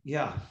cool.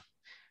 Yeah.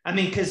 I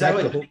mean, because I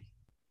would,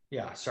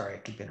 yeah, sorry, I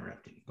keep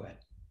interrupting you. Go ahead.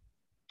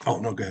 Oh,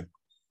 no, go ahead.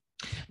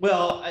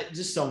 Well,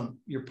 just on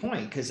your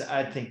point, because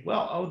I think,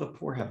 well, the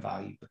poor have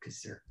value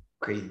because they're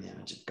created in the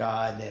image of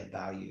God. They have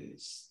value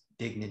as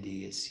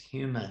dignity as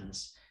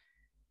humans.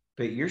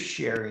 But you're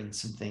sharing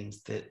some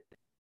things that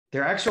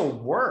their actual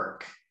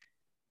work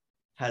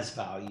has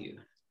value.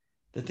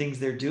 The things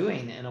they're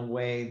doing in a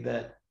way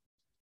that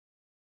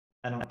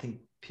I don't think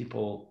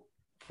people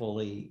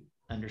fully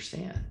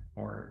understand,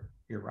 or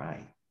you're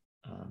right,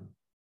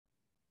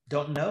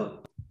 don't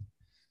know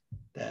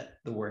that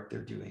the work they're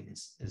doing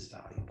is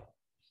valuable.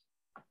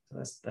 So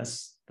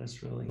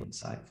that's really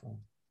insightful.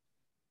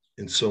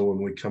 And so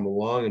when we come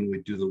along and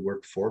we do the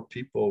work for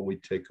people, we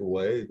take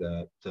away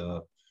that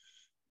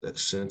that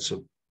sense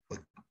of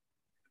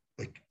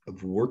like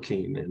of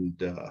working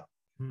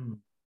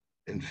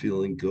and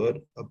feeling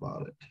good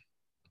about it.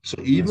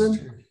 So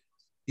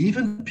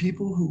even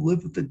people who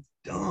live at the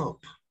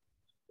dump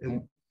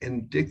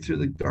and dig through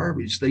the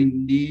garbage, they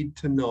need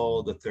to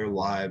know that their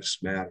lives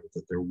matter,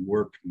 that their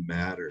work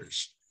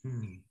matters.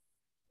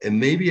 And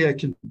maybe I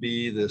can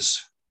be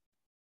this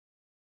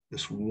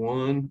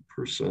one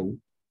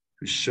person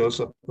who shows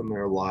up in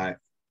their life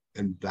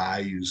and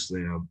values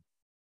them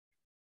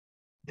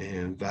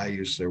and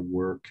values their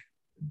work.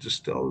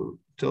 Just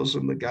tells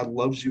them that God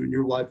loves you and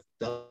your life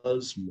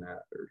does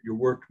matter. Your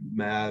work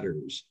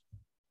matters.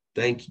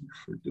 Thank you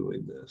for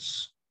doing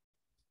this.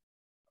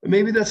 And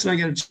maybe that's not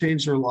going to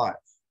change their life.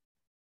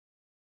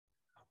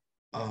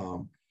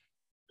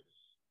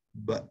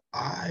 But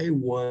I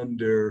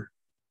wonder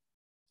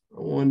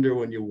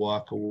when you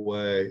walk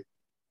away,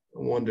 I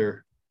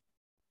wonder,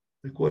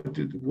 like, what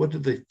do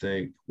they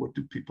think? What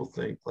do people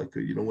think? Like,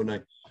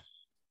 when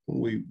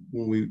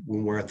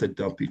we're at the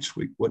dump each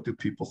week, what do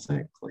people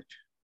think? Like,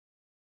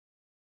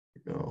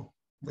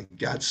 like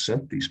God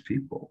sent these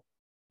people,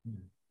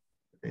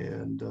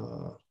 and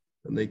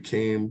they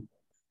came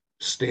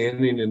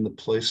standing in the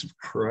place of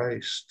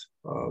Christ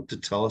to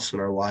tell us that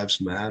our lives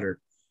matter,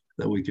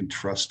 that we can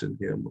trust in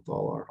Him with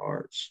all our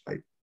hearts.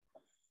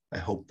 I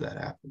hope that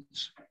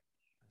happens.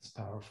 That's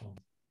powerful.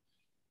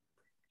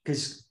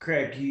 Because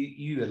Craig,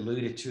 you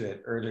alluded to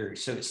it earlier.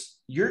 So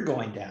you're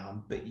going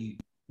down, but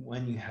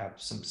when you have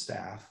some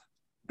staff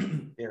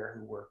there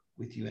who work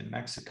with you in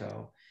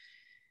Mexico,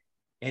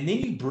 and then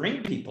you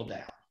bring people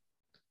down,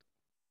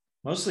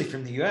 mostly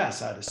from the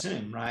US, I'd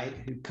assume, right?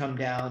 Who come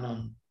down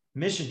on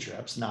mission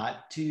trips,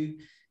 not to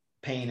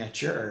paint a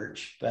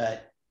church,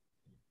 but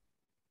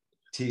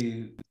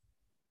to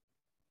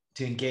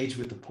engage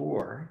with the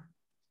poor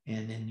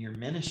and in your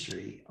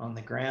ministry on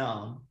the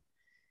ground.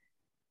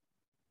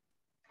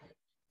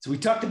 So we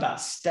talked about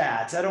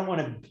stats. I don't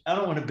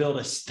want to build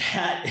a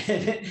stat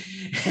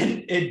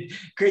and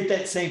create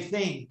that same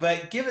thing,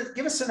 but give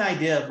us an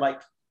idea of, like,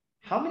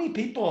 how many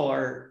people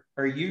are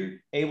you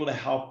able to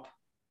help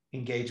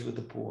engage with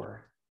the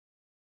poor?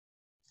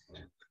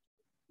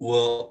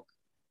 Well,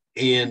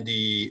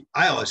 Andy,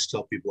 I always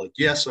tell people, like,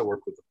 yes, I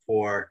work with the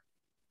poor,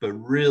 but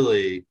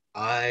really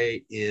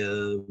I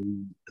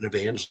am an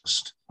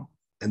evangelist,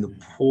 and the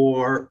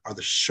poor are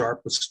the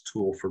sharpest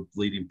tool for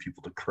leading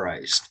people to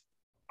Christ.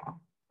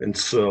 And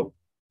so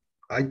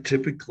I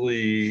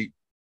typically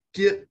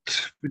get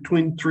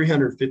between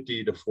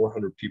 350 to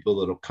 400 people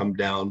that'll come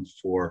down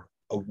for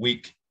a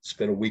week,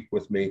 spend a week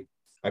with me.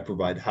 I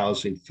provide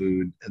housing,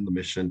 food, and the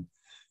mission,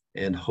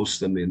 and host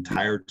them the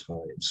entire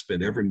time,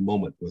 spend every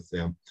moment with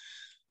them.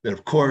 Then,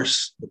 of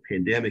course, the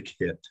pandemic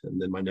hit,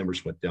 and then my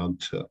numbers went down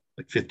to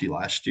like 50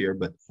 last year.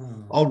 But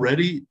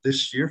already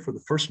this year, for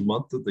the first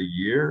month of the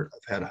year,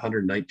 I've had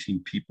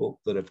 119 people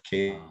that have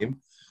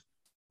came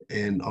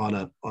and on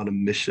a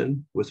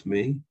mission with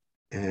me.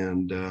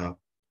 And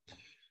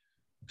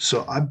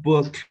so I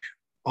book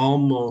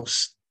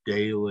almost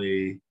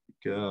daily.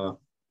 I'll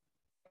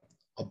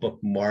book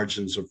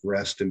margins of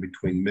rest in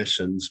between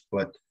missions,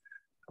 but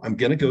I'm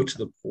going to go to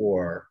the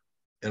poor,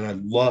 and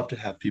I'd love to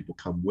have people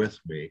come with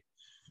me.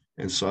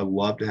 And so I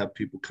love to have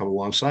people come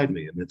alongside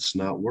me, and it's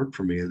not work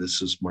for me.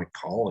 This is my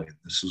calling.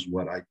 This is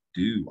what I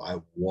do. I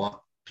want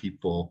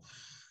people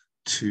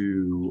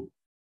to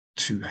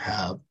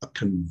have a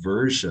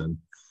conversion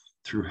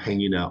through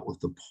hanging out with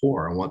the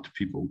poor. I want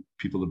people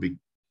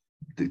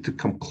to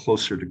come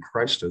closer to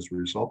Christ as a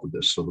result of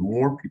this. So the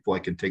more people I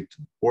can take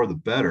to the poor, the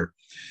better.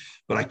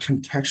 But I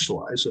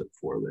contextualize it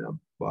for them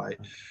by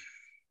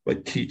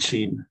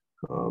teaching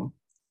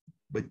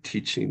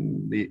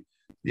the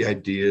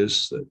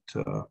ideas that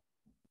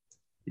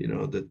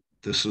that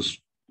this is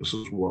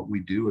what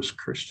we do as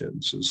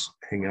Christians, is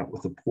hang out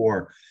with the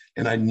poor.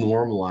 And I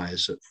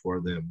normalize it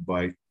for them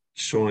by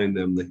showing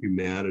them the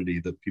humanity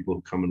that people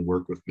who come and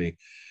work with me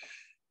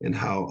and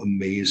how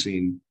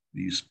amazing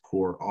these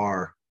poor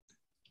are.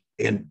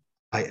 And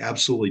I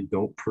absolutely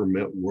don't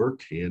permit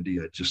work, Andy.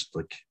 That's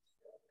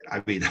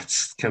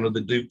kind of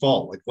the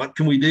default. Like, what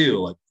can we do?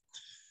 Like,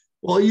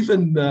 well,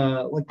 even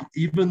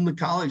the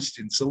college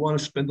students, they want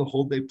to spend the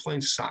whole day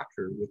playing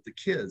soccer with the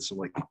kids. I'm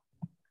like,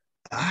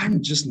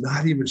 I'm just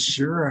not even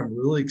sure I'm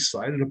really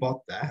excited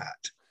about that,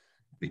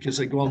 because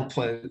they go out and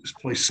play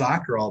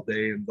soccer all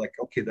day, and like,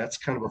 okay, that's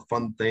kind of a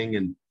fun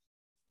thing.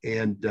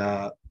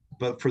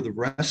 But for the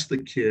rest of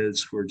the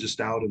kids who are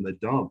just out in the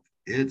dump,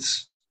 it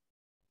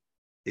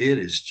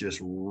is just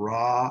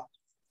raw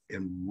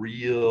and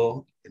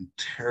real and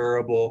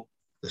terrible.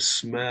 The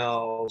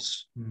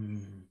smells,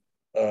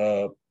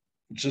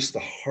 just the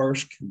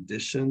harsh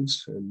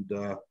conditions.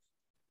 And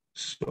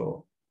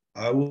so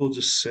I will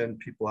just send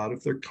people out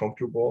if they're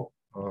comfortable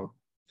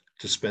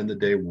to spend the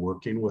day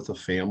working with a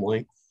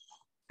family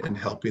and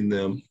helping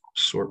them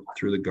sort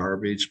through the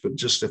garbage. But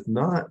just if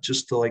not,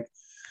 just to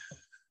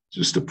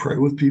pray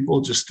with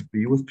people, just to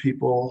be with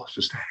people,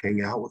 just to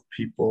hang out with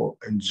people,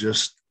 and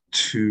just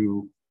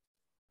to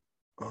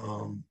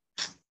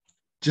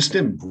just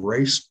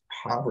embrace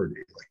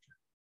poverty,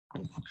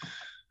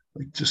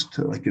 just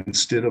to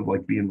instead of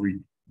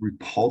being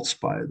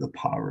repulsed by the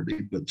poverty,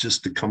 but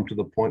just to come to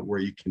the point where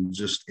you can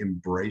just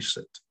embrace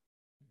it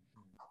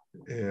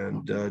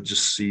and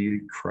just see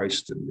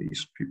Christ in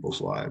these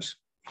people's lives.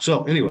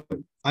 So anyway,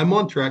 I'm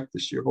on track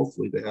this year,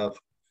 hopefully, to have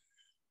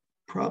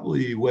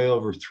probably way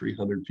over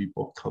 300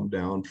 people come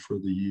down for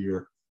the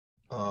year.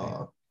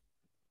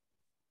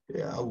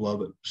 Yeah, I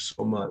love it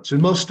so much.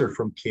 And most are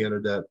from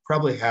Canada.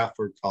 Probably half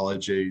are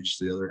college age.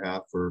 The other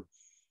half are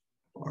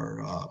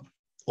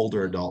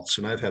older adults.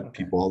 And I've had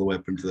people all the way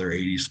up into their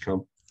 80s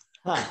come.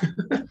 Huh.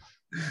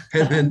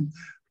 And then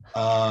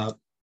I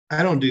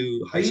don't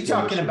do high school.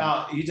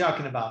 Are you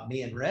talking about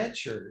me and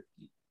Rich, or?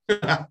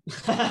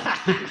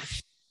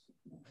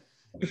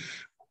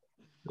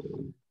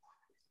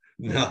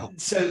 No.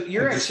 So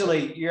you're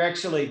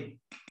actually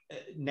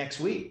next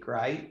week,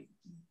 right?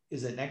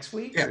 Is it next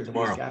week or the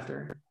tomorrow. Week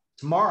after?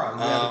 Tomorrow,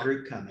 you have a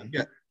group coming.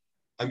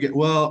 I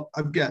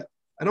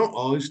don't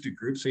always do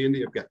groups,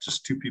 Andy. I've got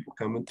just 2 people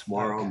coming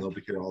tomorrow, and they'll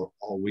be here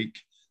all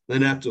week.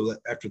 Then after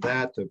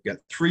that, I've got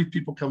 3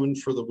 people coming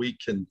for the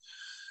week. And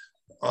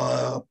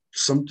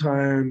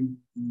sometimes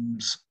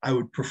I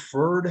would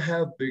prefer to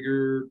have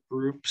bigger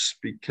groups,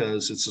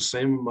 because it's the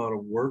same amount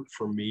of work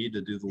for me to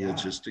do the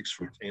logistics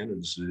for 10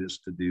 as it is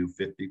to do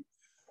 50.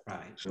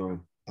 Right. So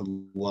I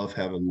love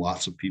having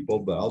lots of people,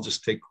 but I'll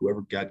just take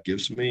whoever God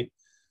gives me.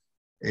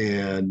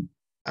 And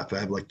if I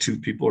have 2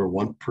 people or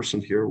 1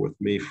 person here with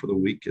me for the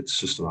week, it's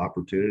just an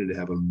opportunity to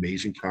have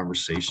amazing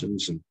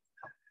conversations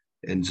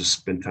and just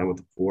spend time with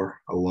the poor.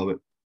 I love it.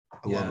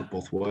 I love it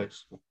both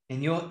ways.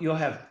 And you'll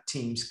have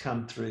teams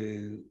come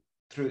through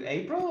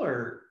April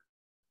or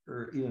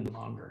even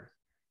longer.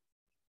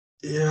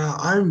 Yeah,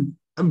 I'm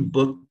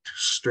booked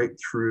straight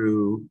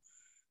through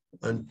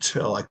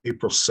until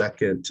April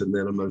 2nd, and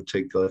then I'm going to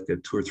take a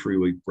 2 or 3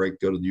 week break,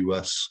 go to the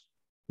US,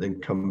 then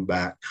come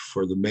back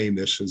for the May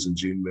missions and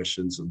June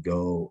missions, and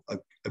go. I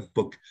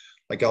book,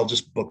 I'll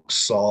just book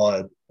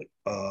solid,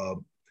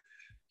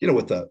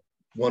 with a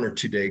 1 or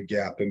 2 day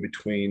gap in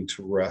between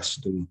to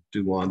rest and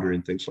do laundry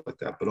and things like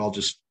that. But I'll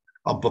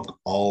book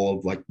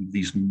all of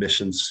these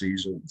mission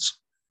seasons.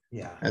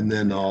 Yeah. And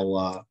then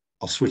I'll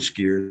switch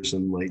gears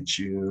in late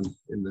June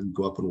and then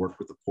go up and work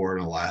with the poor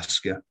in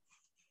Alaska.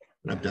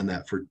 And I've done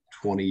that for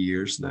 20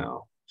 years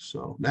now.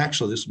 So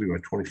actually, this will be my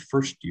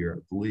 21st year,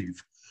 I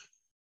believe,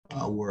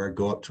 where I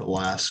go up to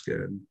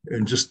Alaska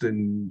and just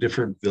in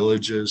different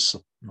villages.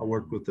 I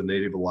work with the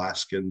Native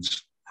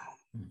Alaskans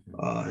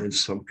in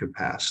some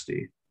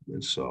capacity.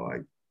 And so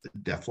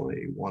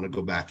definitely want to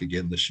go back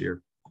again this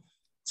year.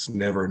 It's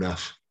never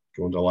enough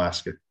going to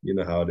Alaska. You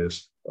know how it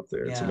is up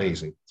there. It's Yeah.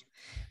 amazing.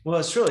 Well,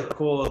 it's really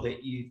cool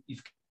that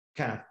you've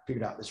kind of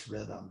figured out this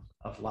rhythm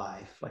of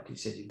life. Like you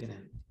said, you've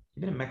been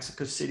in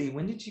Mexico City.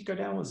 When did you go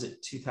down? Was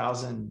it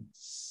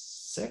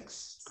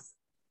 2006?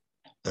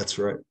 That's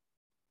right.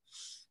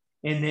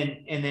 And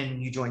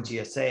then you joined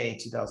GSA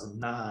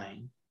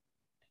 2009.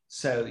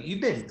 So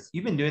you've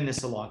been doing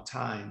this a long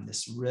time,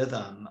 this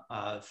rhythm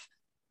of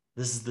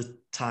this is the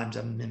times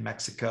I'm in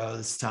Mexico,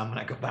 this is the time when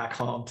I go back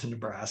home to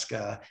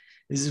Nebraska,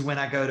 this is when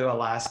I go to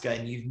Alaska,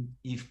 and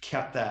you've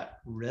kept that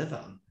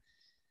rhythm.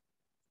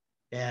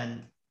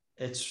 And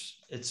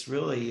it's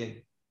really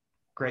a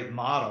great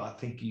model. I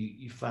think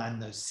you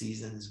find those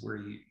seasons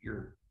where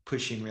you're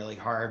pushing really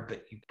hard,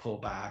 but you pull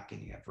back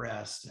and you have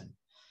rest. And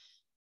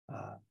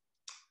uh,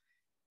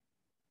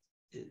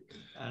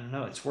 I don't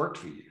know, it's worked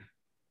for you,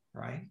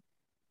 right?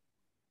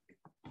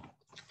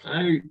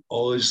 I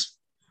always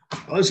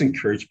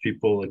encourage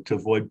people like to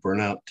avoid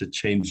burnout, to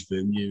change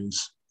venues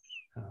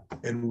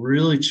and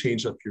really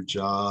change up your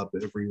job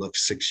every like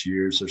 6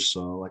 years or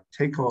so. Like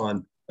take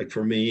on, like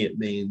for me, it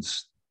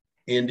means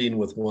ending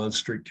with one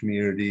street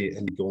community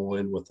and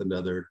going with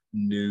another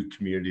new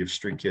community of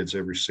street kids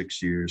every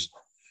 6 years.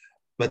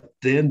 But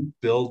then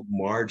build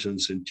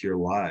margins into your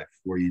life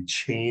where you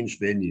change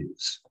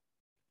venues.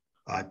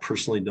 I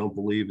personally don't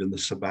believe in the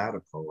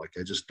sabbatical. Like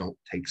I just don't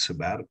take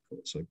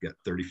sabbaticals. I've got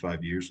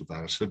 35 years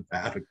without a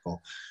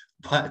sabbatical,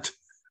 but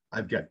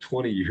I've got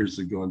 20 years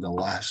of going to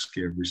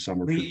Alaska every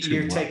summer for 2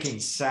 You're months. taking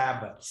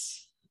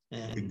Sabbaths,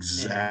 and you're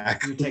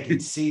Exactly. taking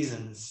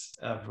seasons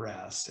of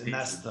rest, and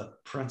that's the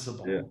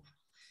principle. Yeah.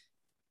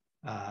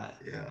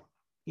 Yeah.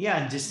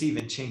 Yeah, and just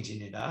even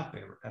changing it up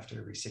after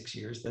every 6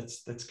 years,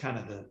 that's kind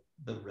of the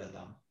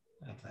rhythm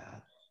of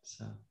that.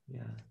 So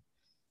yeah.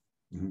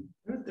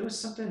 Mm-hmm. There was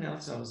something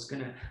else I was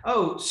gonna.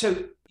 Oh,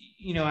 so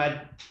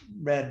I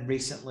read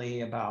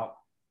recently about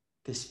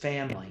this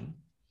family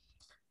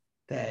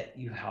that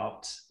you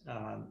helped,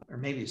 or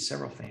maybe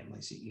several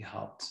families that you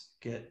helped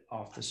get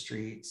off the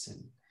streets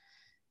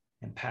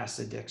and past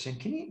addiction.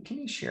 Can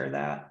you share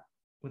that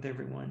with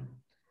everyone?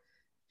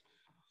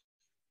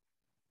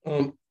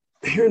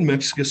 Here in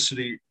Mexico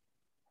City,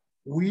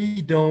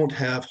 we don't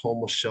have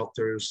homeless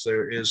shelters.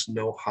 There is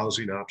no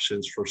housing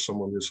options for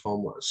someone who's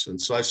homeless.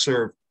 And so I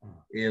serve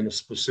in a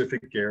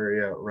specific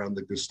area around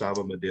the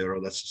Gustavo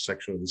Madero. That's a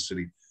section of the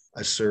city.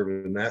 I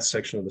serve in that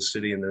section of the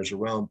city, and there's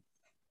around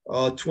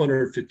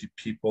 250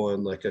 people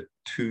in like a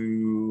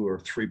 2 or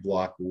 3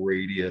 block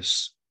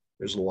radius.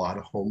 There's a lot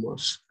of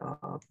homeless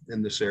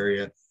in this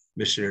area.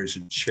 Missionaries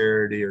of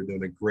Charity are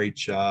doing a great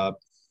job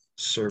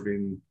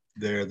serving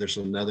there. There's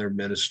another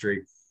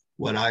ministry.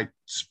 What I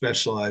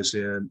specialize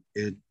in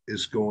it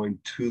is going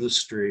to the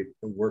street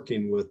and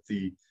working with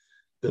the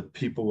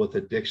people with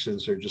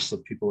addictions, or just the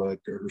people that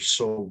are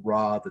so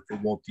raw that they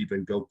won't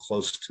even go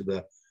close to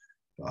the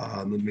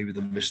maybe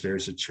the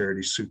Missionaries of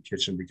Charity soup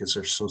kitchen because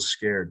they're so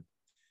scared.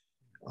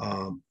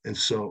 And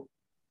so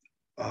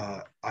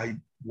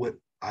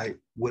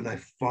when I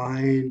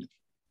find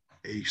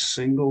a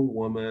single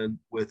woman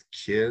with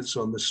kids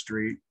on the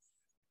street,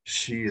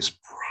 she is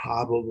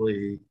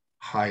probably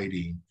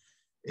hiding,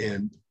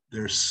 and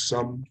there's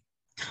some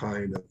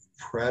kind of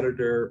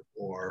predator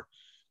or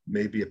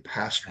maybe a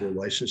past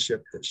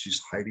relationship that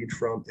she's hiding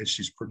from, and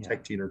she's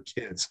protecting her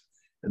kids.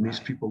 And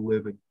these people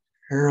live in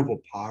terrible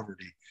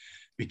poverty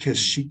because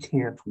she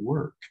can't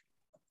work.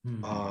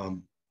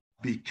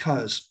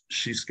 Because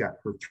she's got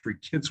her 3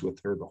 kids with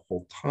her the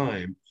whole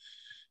time.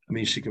 I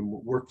mean, she can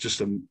work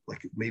just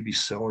like maybe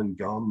selling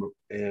gum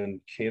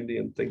and candy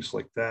and things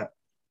like that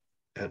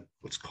at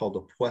what's called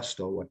a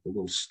puesto, like a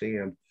little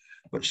stand.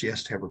 But she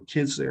has to have her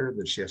kids there.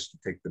 Then she has to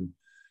take them,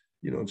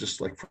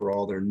 just like for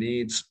all their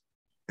needs.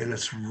 And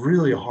it's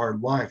really a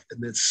hard life.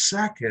 And then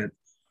second,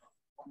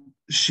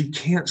 she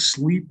can't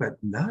sleep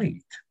at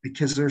night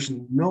because there's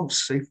no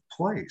safe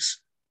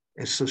place.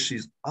 And so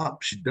she's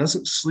up. She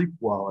doesn't sleep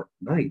well at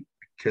night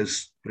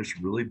because there's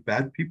really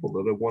bad people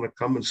that want to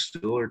come and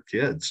steal her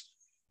kids.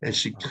 And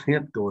she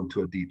can't go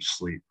into a deep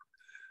sleep.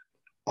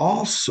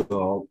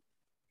 Also,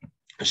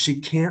 she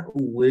can't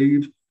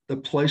leave the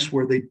place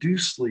where they do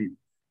sleep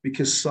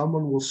because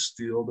someone will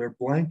steal their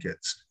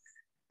blankets.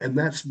 And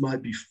that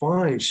might be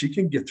fine. She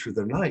can get through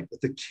the night, but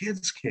the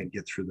kids can't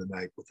get through the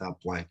night without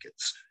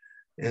blankets.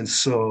 And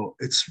so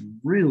it's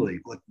really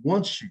like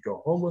once you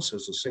go homeless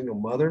as a single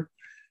mother,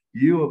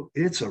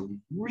 it's a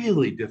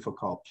really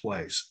difficult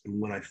place.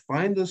 And when I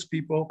find those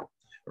people,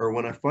 or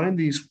when I find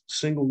these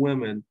single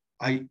women,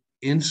 I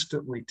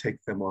instantly take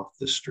them off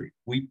the street.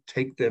 We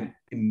take them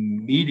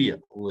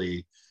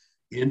immediately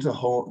into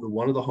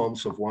one of the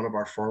homes of one of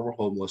our former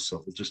homeless.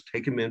 So we'll just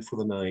take them in for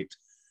the night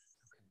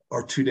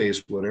or 2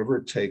 days, whatever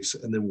it takes,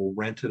 and then we'll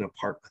rent an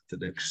apartment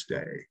the next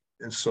day.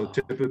 And so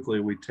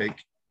typically we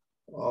take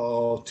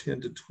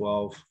 10 to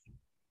 12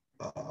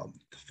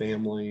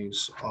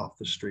 families off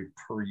the street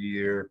per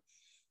year.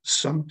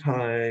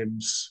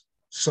 Sometimes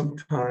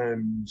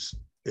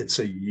it's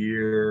a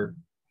year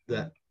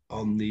that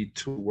I'll need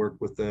to work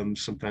with them.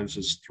 Sometimes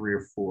it's 3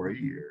 or 4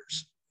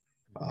 years,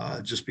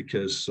 just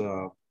because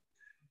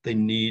they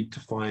need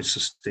to find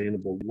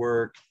sustainable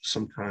work.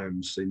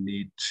 Sometimes they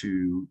need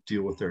to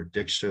deal with their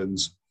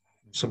addictions.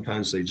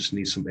 Sometimes they just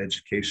need some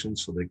education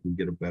so they can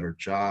get a better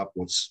job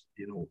once,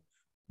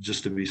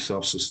 just to be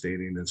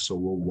self-sustaining. And so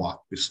we'll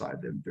walk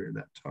beside them during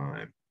that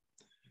time.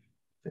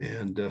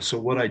 And so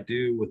what I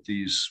do with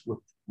these,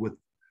 with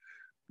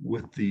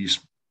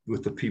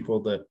the people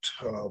that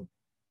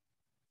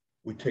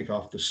we take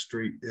off the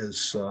street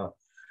is I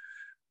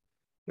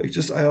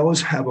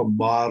always have a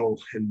model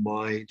in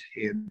mind,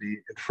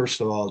 Andy. And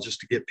first of all,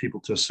 just to get people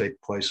to a safe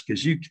place,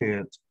 because you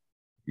can't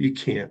you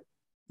can't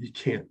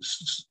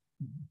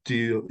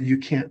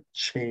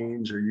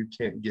change, or you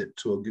can't get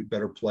to a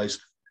better place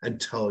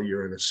until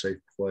you're in a safe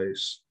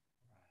place.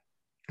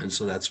 And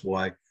so that's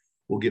why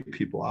we'll get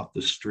people off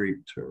the street,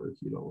 or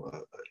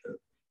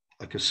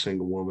like a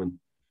single woman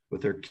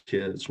with their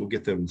kids. We'll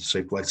get them in a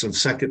safe place. And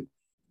second,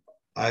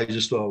 I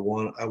just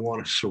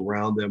want to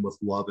surround them with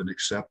love and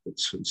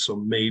acceptance. And so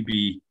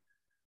maybe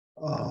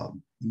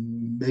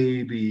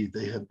they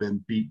have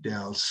been beat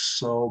down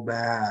so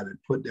bad and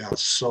put down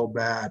so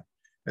bad,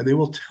 and they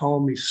will tell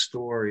me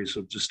stories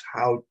of just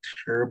how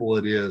terrible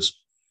it is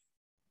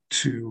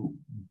to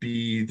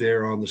be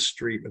there on the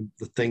street, and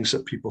the things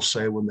that people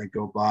say when they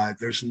go by.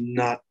 There's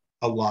not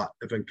a lot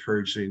of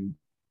encouraging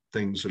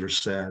things that are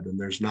said, and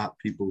there's not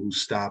people who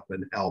stop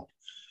and help.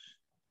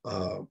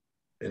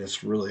 And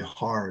it's really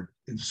hard.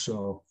 And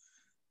so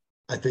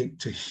I think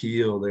to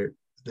heal,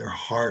 their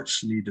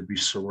hearts need to be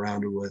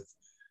surrounded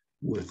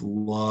with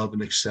love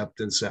and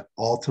acceptance that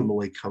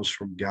ultimately comes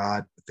from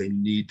God, but they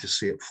need to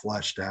see it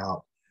fleshed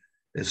out.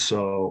 And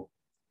so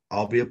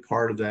I'll be a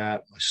part of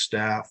that. My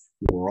staff,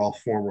 who are all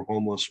former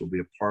homeless, will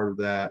be a part of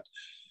that,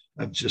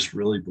 of just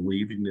really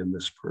believing in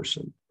this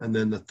person. And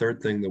then the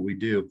third thing that we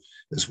do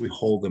is we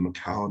hold them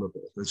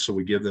accountable. And so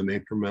we give them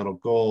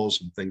incremental goals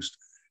and things,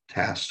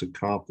 tasks to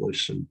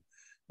accomplish, and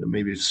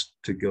maybe it's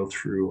to go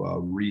through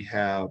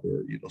rehab,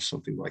 or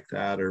something like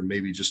that, or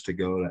maybe just to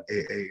go to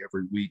AA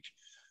every week.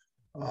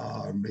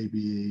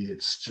 Maybe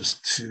it's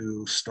just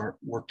to start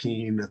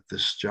working at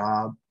this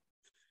job.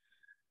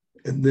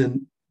 And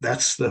then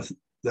that's the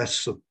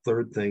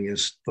third thing,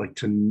 is like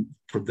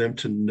for them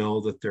to know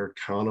that they're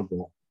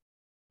accountable,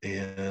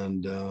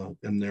 and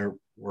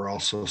we're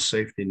also a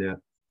safety net.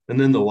 And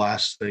then the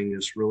last thing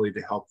is really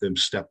to help them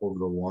step over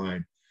the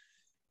line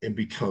and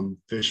become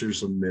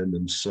fishers of men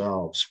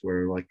themselves,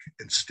 where, like,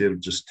 instead of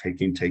just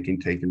taking,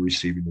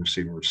 receiving,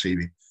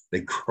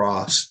 they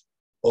cross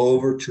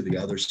over to the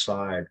other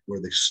side, where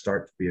they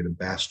start to be an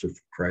ambassador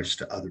for Christ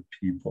to other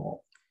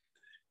people.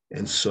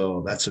 And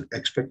so that's an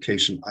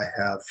expectation I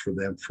have for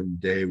them from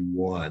day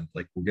one.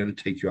 Like, we're going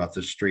to take you off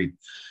the street,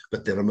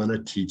 but then I'm going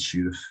to teach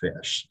you to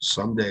fish.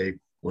 Someday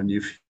when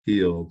you've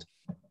healed,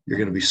 you're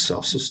going to be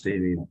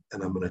self-sustaining,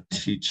 and I'm going to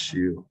teach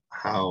you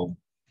how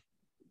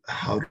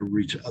to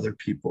reach other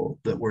people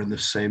that were in the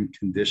same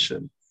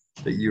condition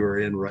that you are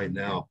in right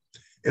now.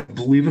 And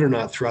believe it or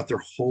not, throughout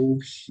their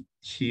whole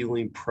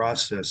healing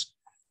process,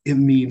 it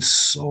means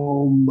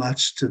so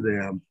much to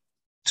them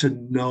to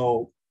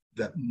know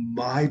that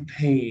my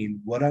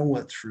pain, what I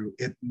went through,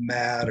 it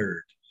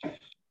mattered,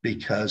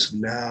 because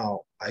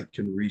now I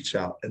can reach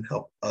out and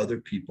help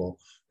other people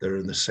that are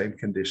in the same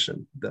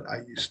condition that I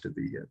used to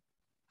be in.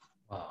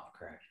 Wow,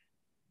 Greg,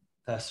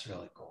 that's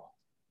really cool.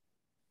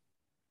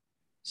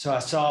 So I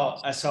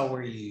saw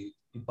where you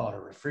bought a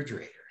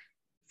refrigerator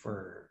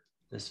for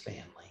this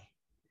family.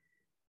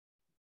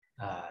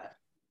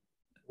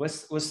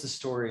 What's the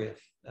story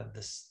of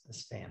this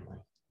family?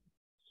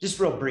 Just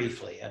real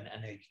briefly. I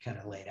know you kind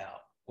of laid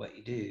out what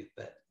you do,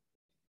 but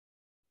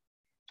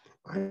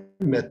I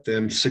met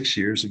them 6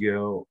 years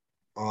ago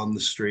on the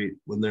street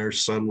when their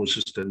son was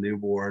just a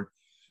newborn,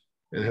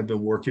 and have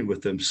been working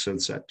with them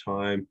since that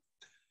time.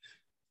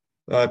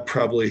 I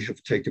probably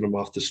have taken them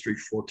off the street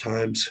 4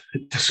 times.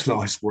 It doesn't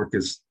always work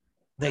as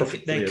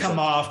they come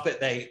off,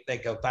 but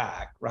they go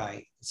back,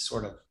 right? It's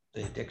sort of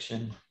the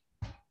addiction.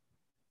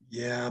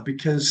 Yeah,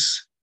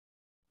 because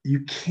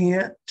you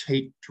can't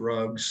take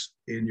drugs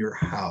in your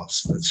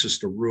house. That's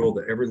just a rule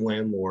that every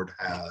landlord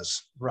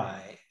has.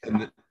 Right.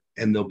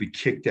 And they'll be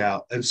kicked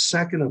out. And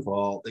second of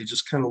all, they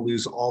just kind of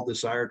lose all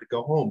desire to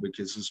go home,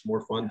 because it's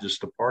more fun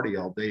just to party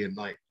all day and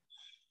night.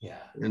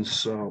 Yeah. And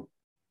so,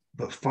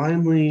 but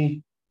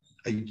finally,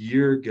 a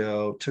year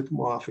ago, took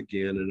them off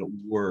again, and it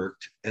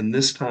worked. And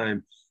this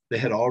time they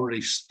had already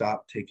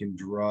stopped taking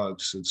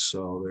drugs. And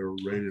so they were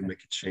ready to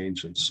make a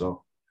change. And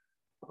so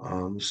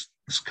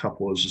this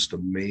couple is just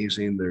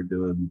amazing. They're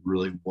doing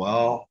really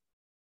well.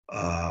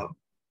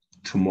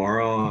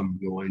 Tomorrow I'm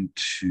going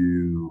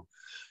to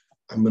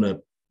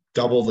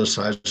double the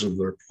size of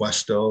their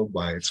Puesto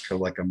it's kind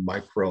of like a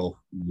micro,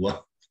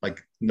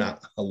 like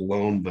not a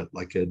loan, but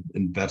like an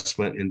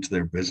investment into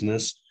their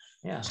business.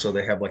 Yeah. So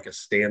they have like a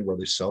stand where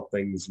they sell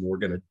things, and we're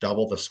going to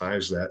double the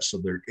size of that, so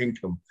their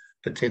income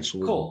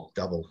potentially will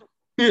double.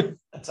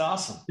 That's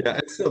awesome. Yeah.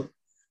 So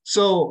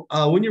So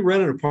when you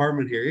rent an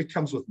apartment here, it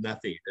comes with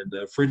nothing, and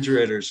the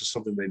refrigerator is just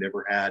something they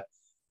never had.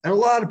 And a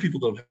lot of people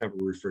don't have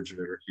a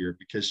refrigerator here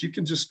because you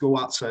can just go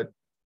outside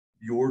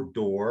your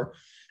door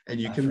and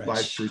you can buy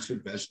Fresh. fruits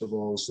and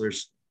vegetables.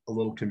 There's a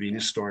little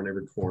convenience store in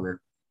every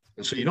corner.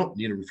 And so you don't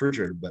need a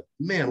refrigerator, but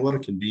man, what a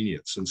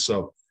convenience. And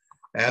so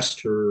I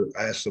asked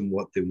them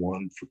what they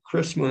wanted for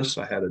Christmas.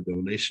 I had a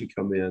donation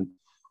come in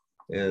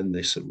and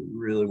they said, we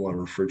really want a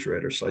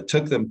refrigerator. So I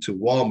took them to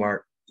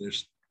Walmart.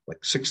 There's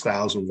like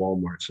 6,000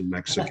 Walmarts in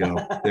Mexico.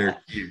 They're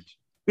huge.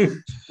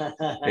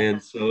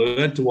 And so we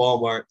went to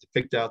Walmart,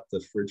 they picked out the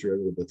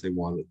refrigerator that they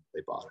wanted.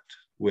 They bought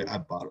it. I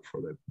bought it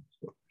for them.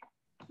 So.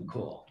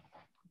 Cool.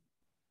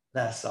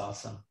 That's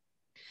awesome.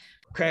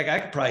 Craig, I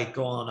could probably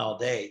go on all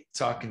day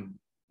talking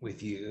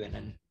with you.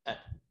 And I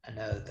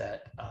know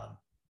that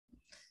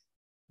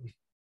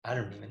I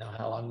don't even know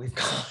how long we've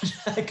gone.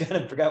 I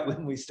kind of forgot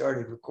when we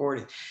started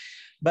recording.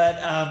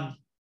 But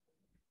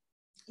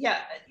yeah,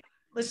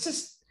 let's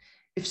just,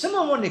 if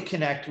someone wanted to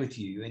connect with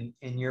you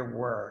in your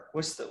work,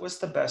 what's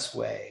the best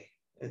way?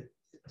 Is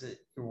it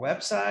your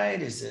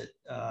website? Is it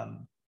how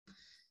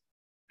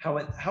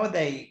would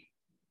they,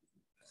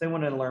 if they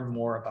want to learn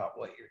more about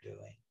what you're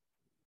doing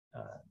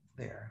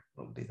there,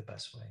 what would be the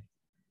best way?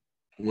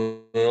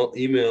 Well,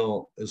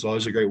 email is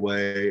always a great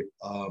way.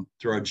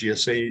 Through our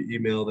GSA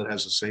email that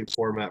has the same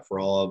format for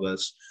all of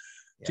us,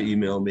 to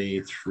email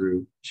me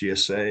through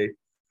GSA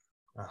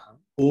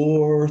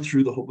or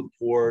through the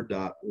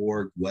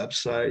hopeofthepoor.org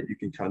website. You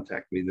can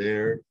contact me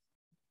there.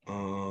 I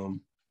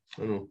don't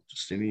know,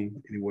 just any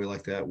way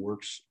like that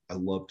works. I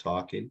love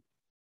talking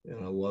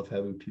and I love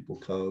having people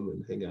come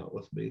and hang out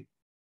with me.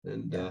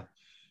 And I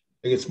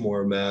think it's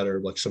more a matter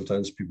of like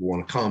sometimes people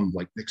want to come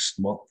like next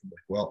month. I'm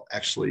like, well,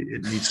 actually,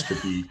 it needs to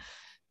be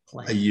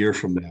a year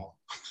from now.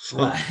 So,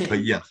 right.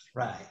 But yeah.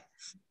 Right.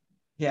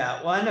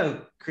 Yeah. Well, I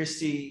know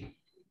Christy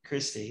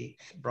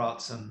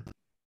brought some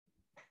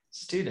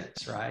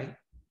students, right,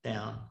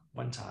 down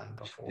one time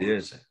before.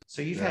 Yes.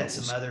 So you've had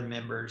some other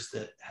members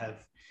that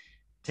have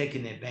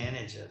taken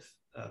advantage of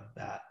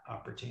that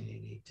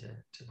opportunity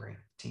to bring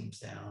teams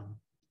down.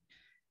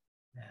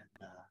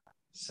 And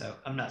so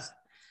I'm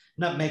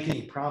not making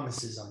any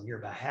promises on your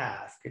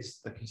behalf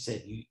because, like you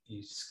said,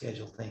 you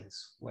schedule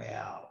things way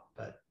out.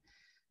 But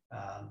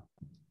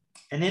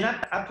and then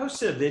I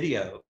posted a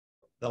video,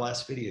 the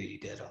last video you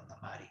did on the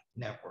Mighty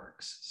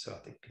Networks, so I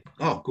think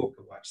people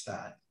could watch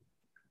that,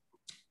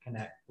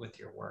 connect with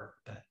your work.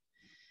 But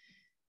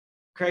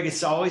Craig,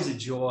 it's always a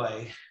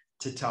joy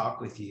to talk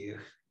with you,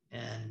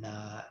 and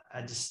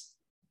I just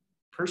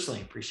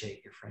personally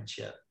appreciate your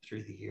friendship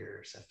through the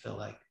years. I feel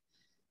like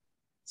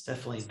it's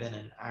definitely been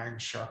an iron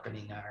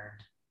sharpening iron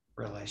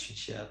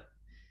relationship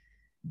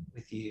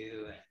with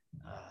you. And,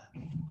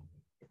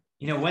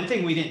 one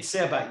thing we didn't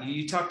say about you,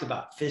 you talked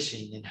about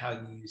fishing and how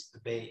you use the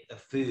bait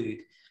of food.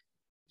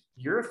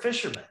 You're a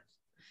fisherman,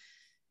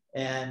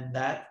 and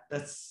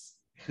that's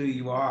who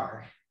you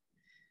are.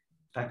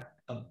 In fact,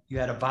 you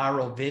had a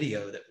viral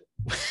video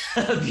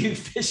of you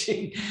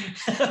fishing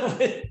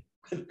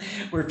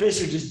where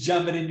fish are just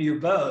jumping into your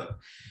boat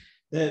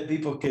that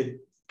people could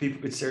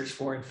search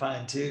for and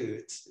find too.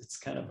 It's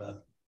kind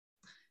of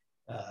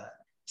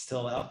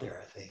still out there,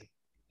 I think.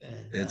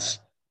 And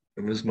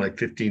it was my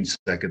 15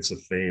 seconds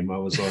of fame. I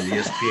was on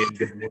ESPN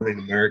Good Morning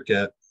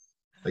America,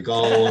 like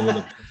all over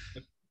the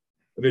place.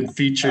 I've been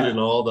featured in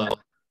all the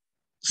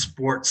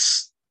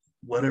sports,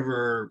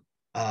 whatever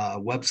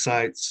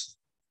websites.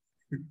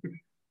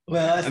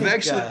 Well, I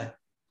think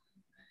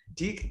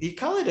do you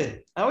call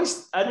it I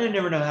didn't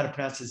never know how to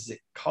pronounce it. Is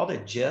it called a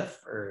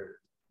GIF or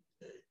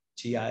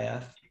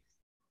GIF?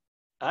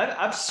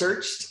 I've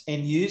searched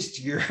and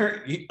used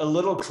a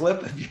little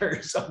clip of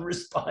yours on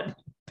responding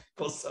to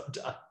people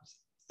sometimes.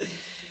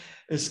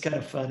 It's kind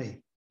of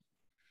funny.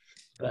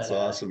 That's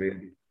awesome,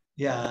 Andy.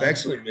 Yeah. I've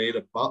actually made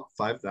about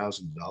 $5,000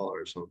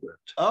 on that.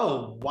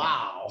 Oh,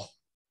 wow.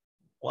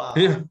 Wow.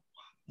 Yeah.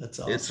 That's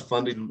awesome. It's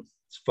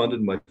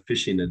funded my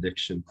fishing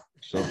addiction.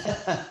 So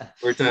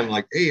every time I'm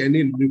like, hey, I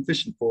need a new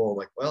fishing pole. I'm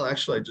like, well,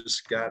 actually, I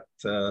just got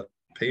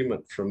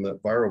payment from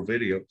that viral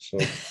video. So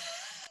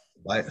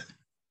buy it.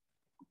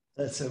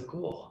 That's so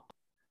cool.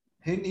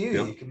 Who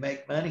knew you can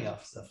make money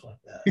off stuff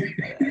like that?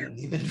 I didn't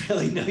even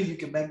really know you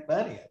can make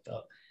money. I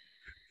thought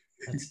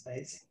that's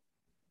amazing.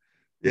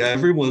 Yeah,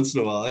 every once in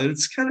a while. And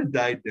it's kind of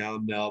died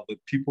down now, but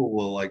people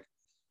will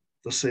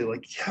they'll say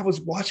like, yeah, I was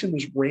watching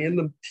this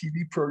random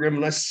TV program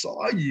and I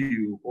saw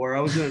you, or I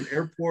was in an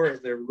airport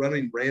and they're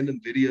running random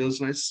videos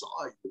and I saw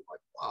you. I'm like,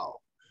 wow,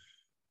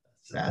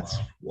 that's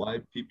why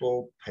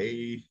people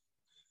pay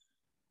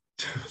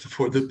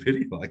for the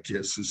video, I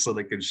guess, is so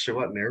they can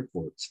show up in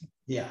airports.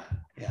 Yeah.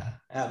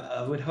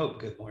 I would hope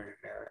Good Morning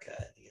America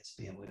and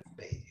ESPN would have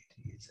paid you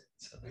to use it.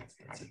 So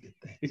that's a good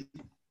thing.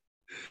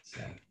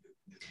 So,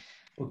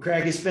 well,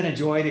 Craig, it's been a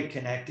joy to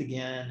connect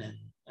again, and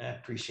I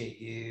appreciate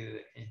you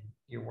and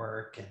your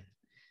work. And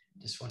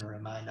just want to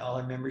remind all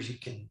our members, you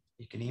can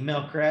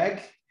email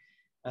Craig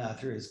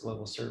through his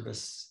global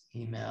service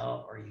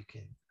email, or you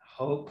can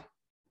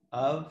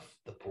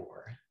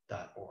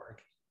hopeofthepoor.org.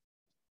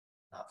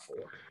 Not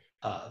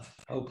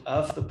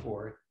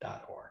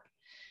hopeofthepoor.org.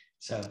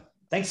 So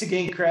thanks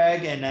again,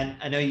 Craig. And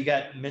I know you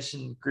got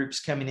mission groups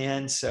coming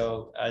in,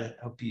 so I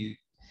hope you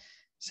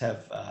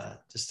have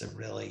just a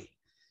really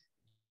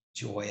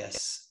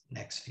joyous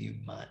next few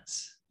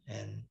months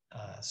and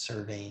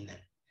serving and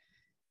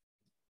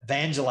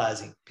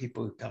evangelizing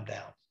people who come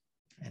down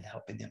and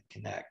helping them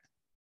connect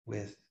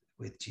with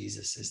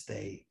Jesus as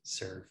they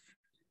serve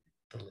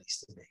the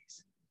least of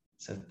these.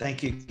 So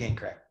thank you again,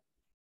 Craig.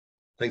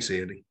 Thanks,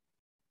 Andy.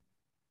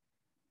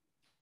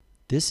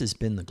 This has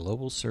been the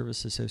Global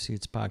Service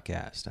Associates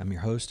Podcast. I'm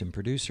your host and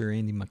producer,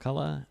 Andy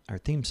McCullough. Our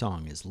theme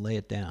song is Lay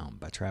It Down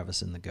by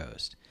Travis and the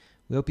Ghost.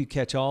 We hope you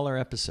catch all our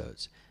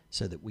episodes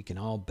so that we can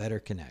all better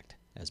connect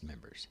as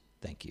members.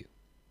 Thank you.